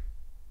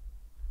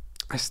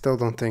 I still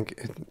don't think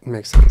it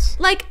makes sense.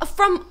 Like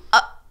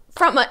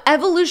from an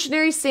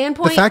evolutionary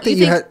standpoint, the fact that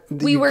you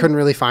couldn't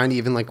really find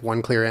even like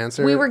one clear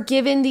answer. We were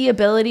given the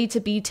ability to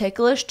be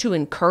ticklish to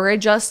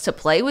encourage us to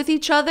play with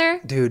each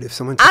other. Dude, if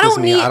someone tickles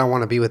me, I don't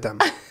want to be with them.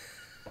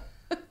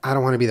 I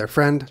don't want to be their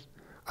friend.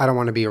 I don't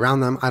want to be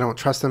around them. I don't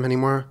trust them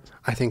anymore.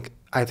 I think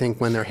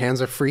when their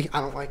hands are free,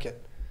 I don't like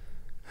it.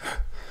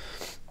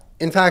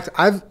 In fact,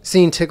 I've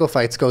seen tickle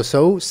fights go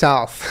so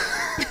south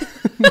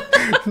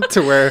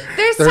to where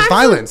there's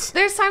violence.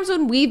 There's times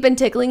when we've been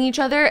tickling each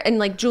other and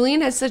like Julien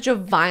has such a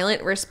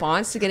violent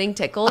response to getting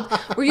tickled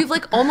where you've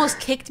like almost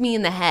kicked me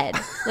in the head.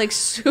 Like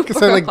super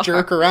Because I like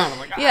jerk around. I'm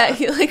like, ah. Yeah,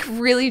 he like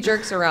really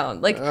jerks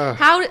around. Like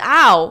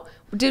how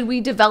did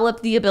we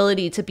develop the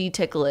ability to be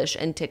ticklish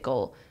and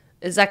tickle?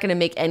 Is that going to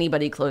make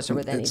anybody closer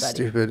with anybody? It's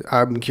stupid.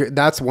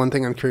 That's one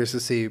thing I'm curious to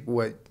see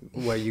what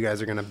you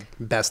guys are going to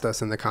best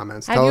us in the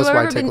comments. Tell us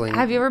why tickling.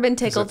 Have you ever been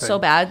tickled so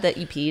bad that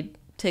you peed?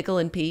 Tickle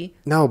and pee?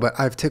 No, but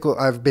I've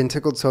been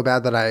tickled so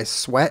bad that I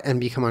sweat and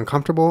become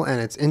uncomfortable, and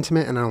it's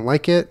intimate and I don't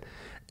like it.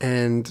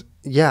 And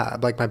yeah,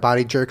 like my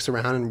body jerks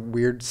around in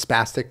weird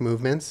spastic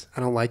movements.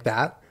 I don't like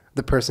that.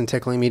 The person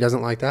tickling me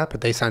doesn't like that,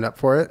 but they signed up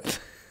for it.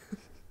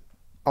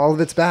 All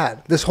of it's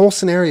bad. This whole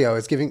scenario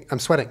is I'm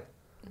sweating.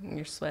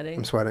 You're sweating?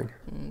 I'm sweating.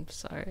 I'm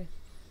sorry.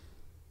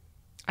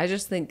 I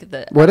just think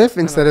that... What if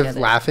instead of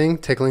laughing,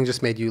 tickling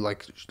just made you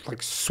like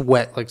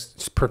sweat like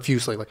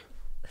profusely? Like,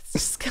 that's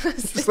disgusting.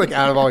 Just like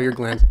out of all your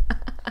glands.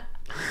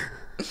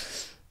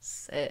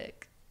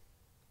 Sick.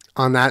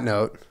 On that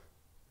note,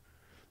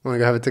 want to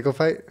go have a tickle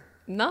fight?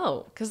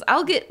 No, because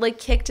I'll get like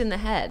kicked in the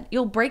head.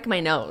 You'll break my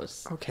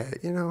nose. Okay,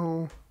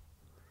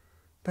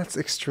 that's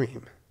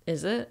extreme.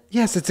 Is it?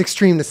 Yes, it's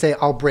extreme to say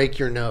I'll break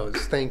your nose.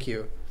 Thank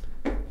you.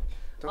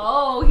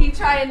 Oh, he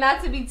trying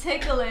not to be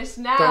ticklish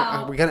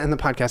now. We got to end the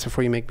podcast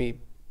before you make me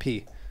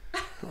pee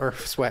or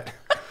sweat.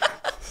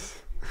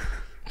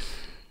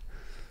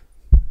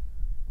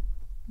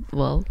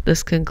 Well,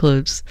 this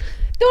concludes.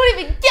 Don't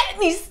even get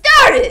me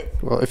started.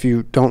 Well, if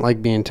you don't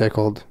like being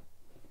tickled,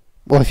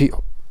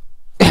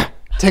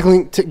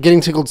 getting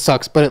tickled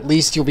sucks, but at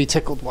least you'll be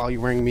tickled while you're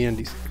wearing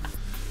MeUndies.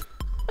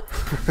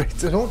 Right,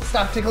 so don't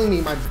stop tickling me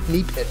in my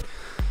knee pit.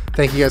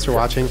 Thank you guys for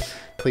watching.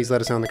 Please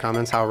let us know in the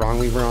comments how wrong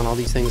we were on all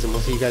these things, and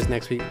we'll see you guys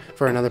next week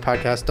for another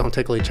podcast. Don't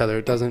tickle each other.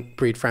 It doesn't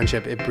breed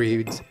friendship. It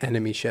breeds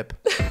enemyship.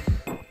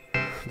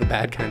 The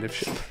bad kind of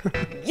ship.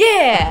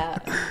 Yeah.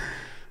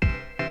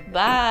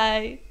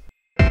 Bye.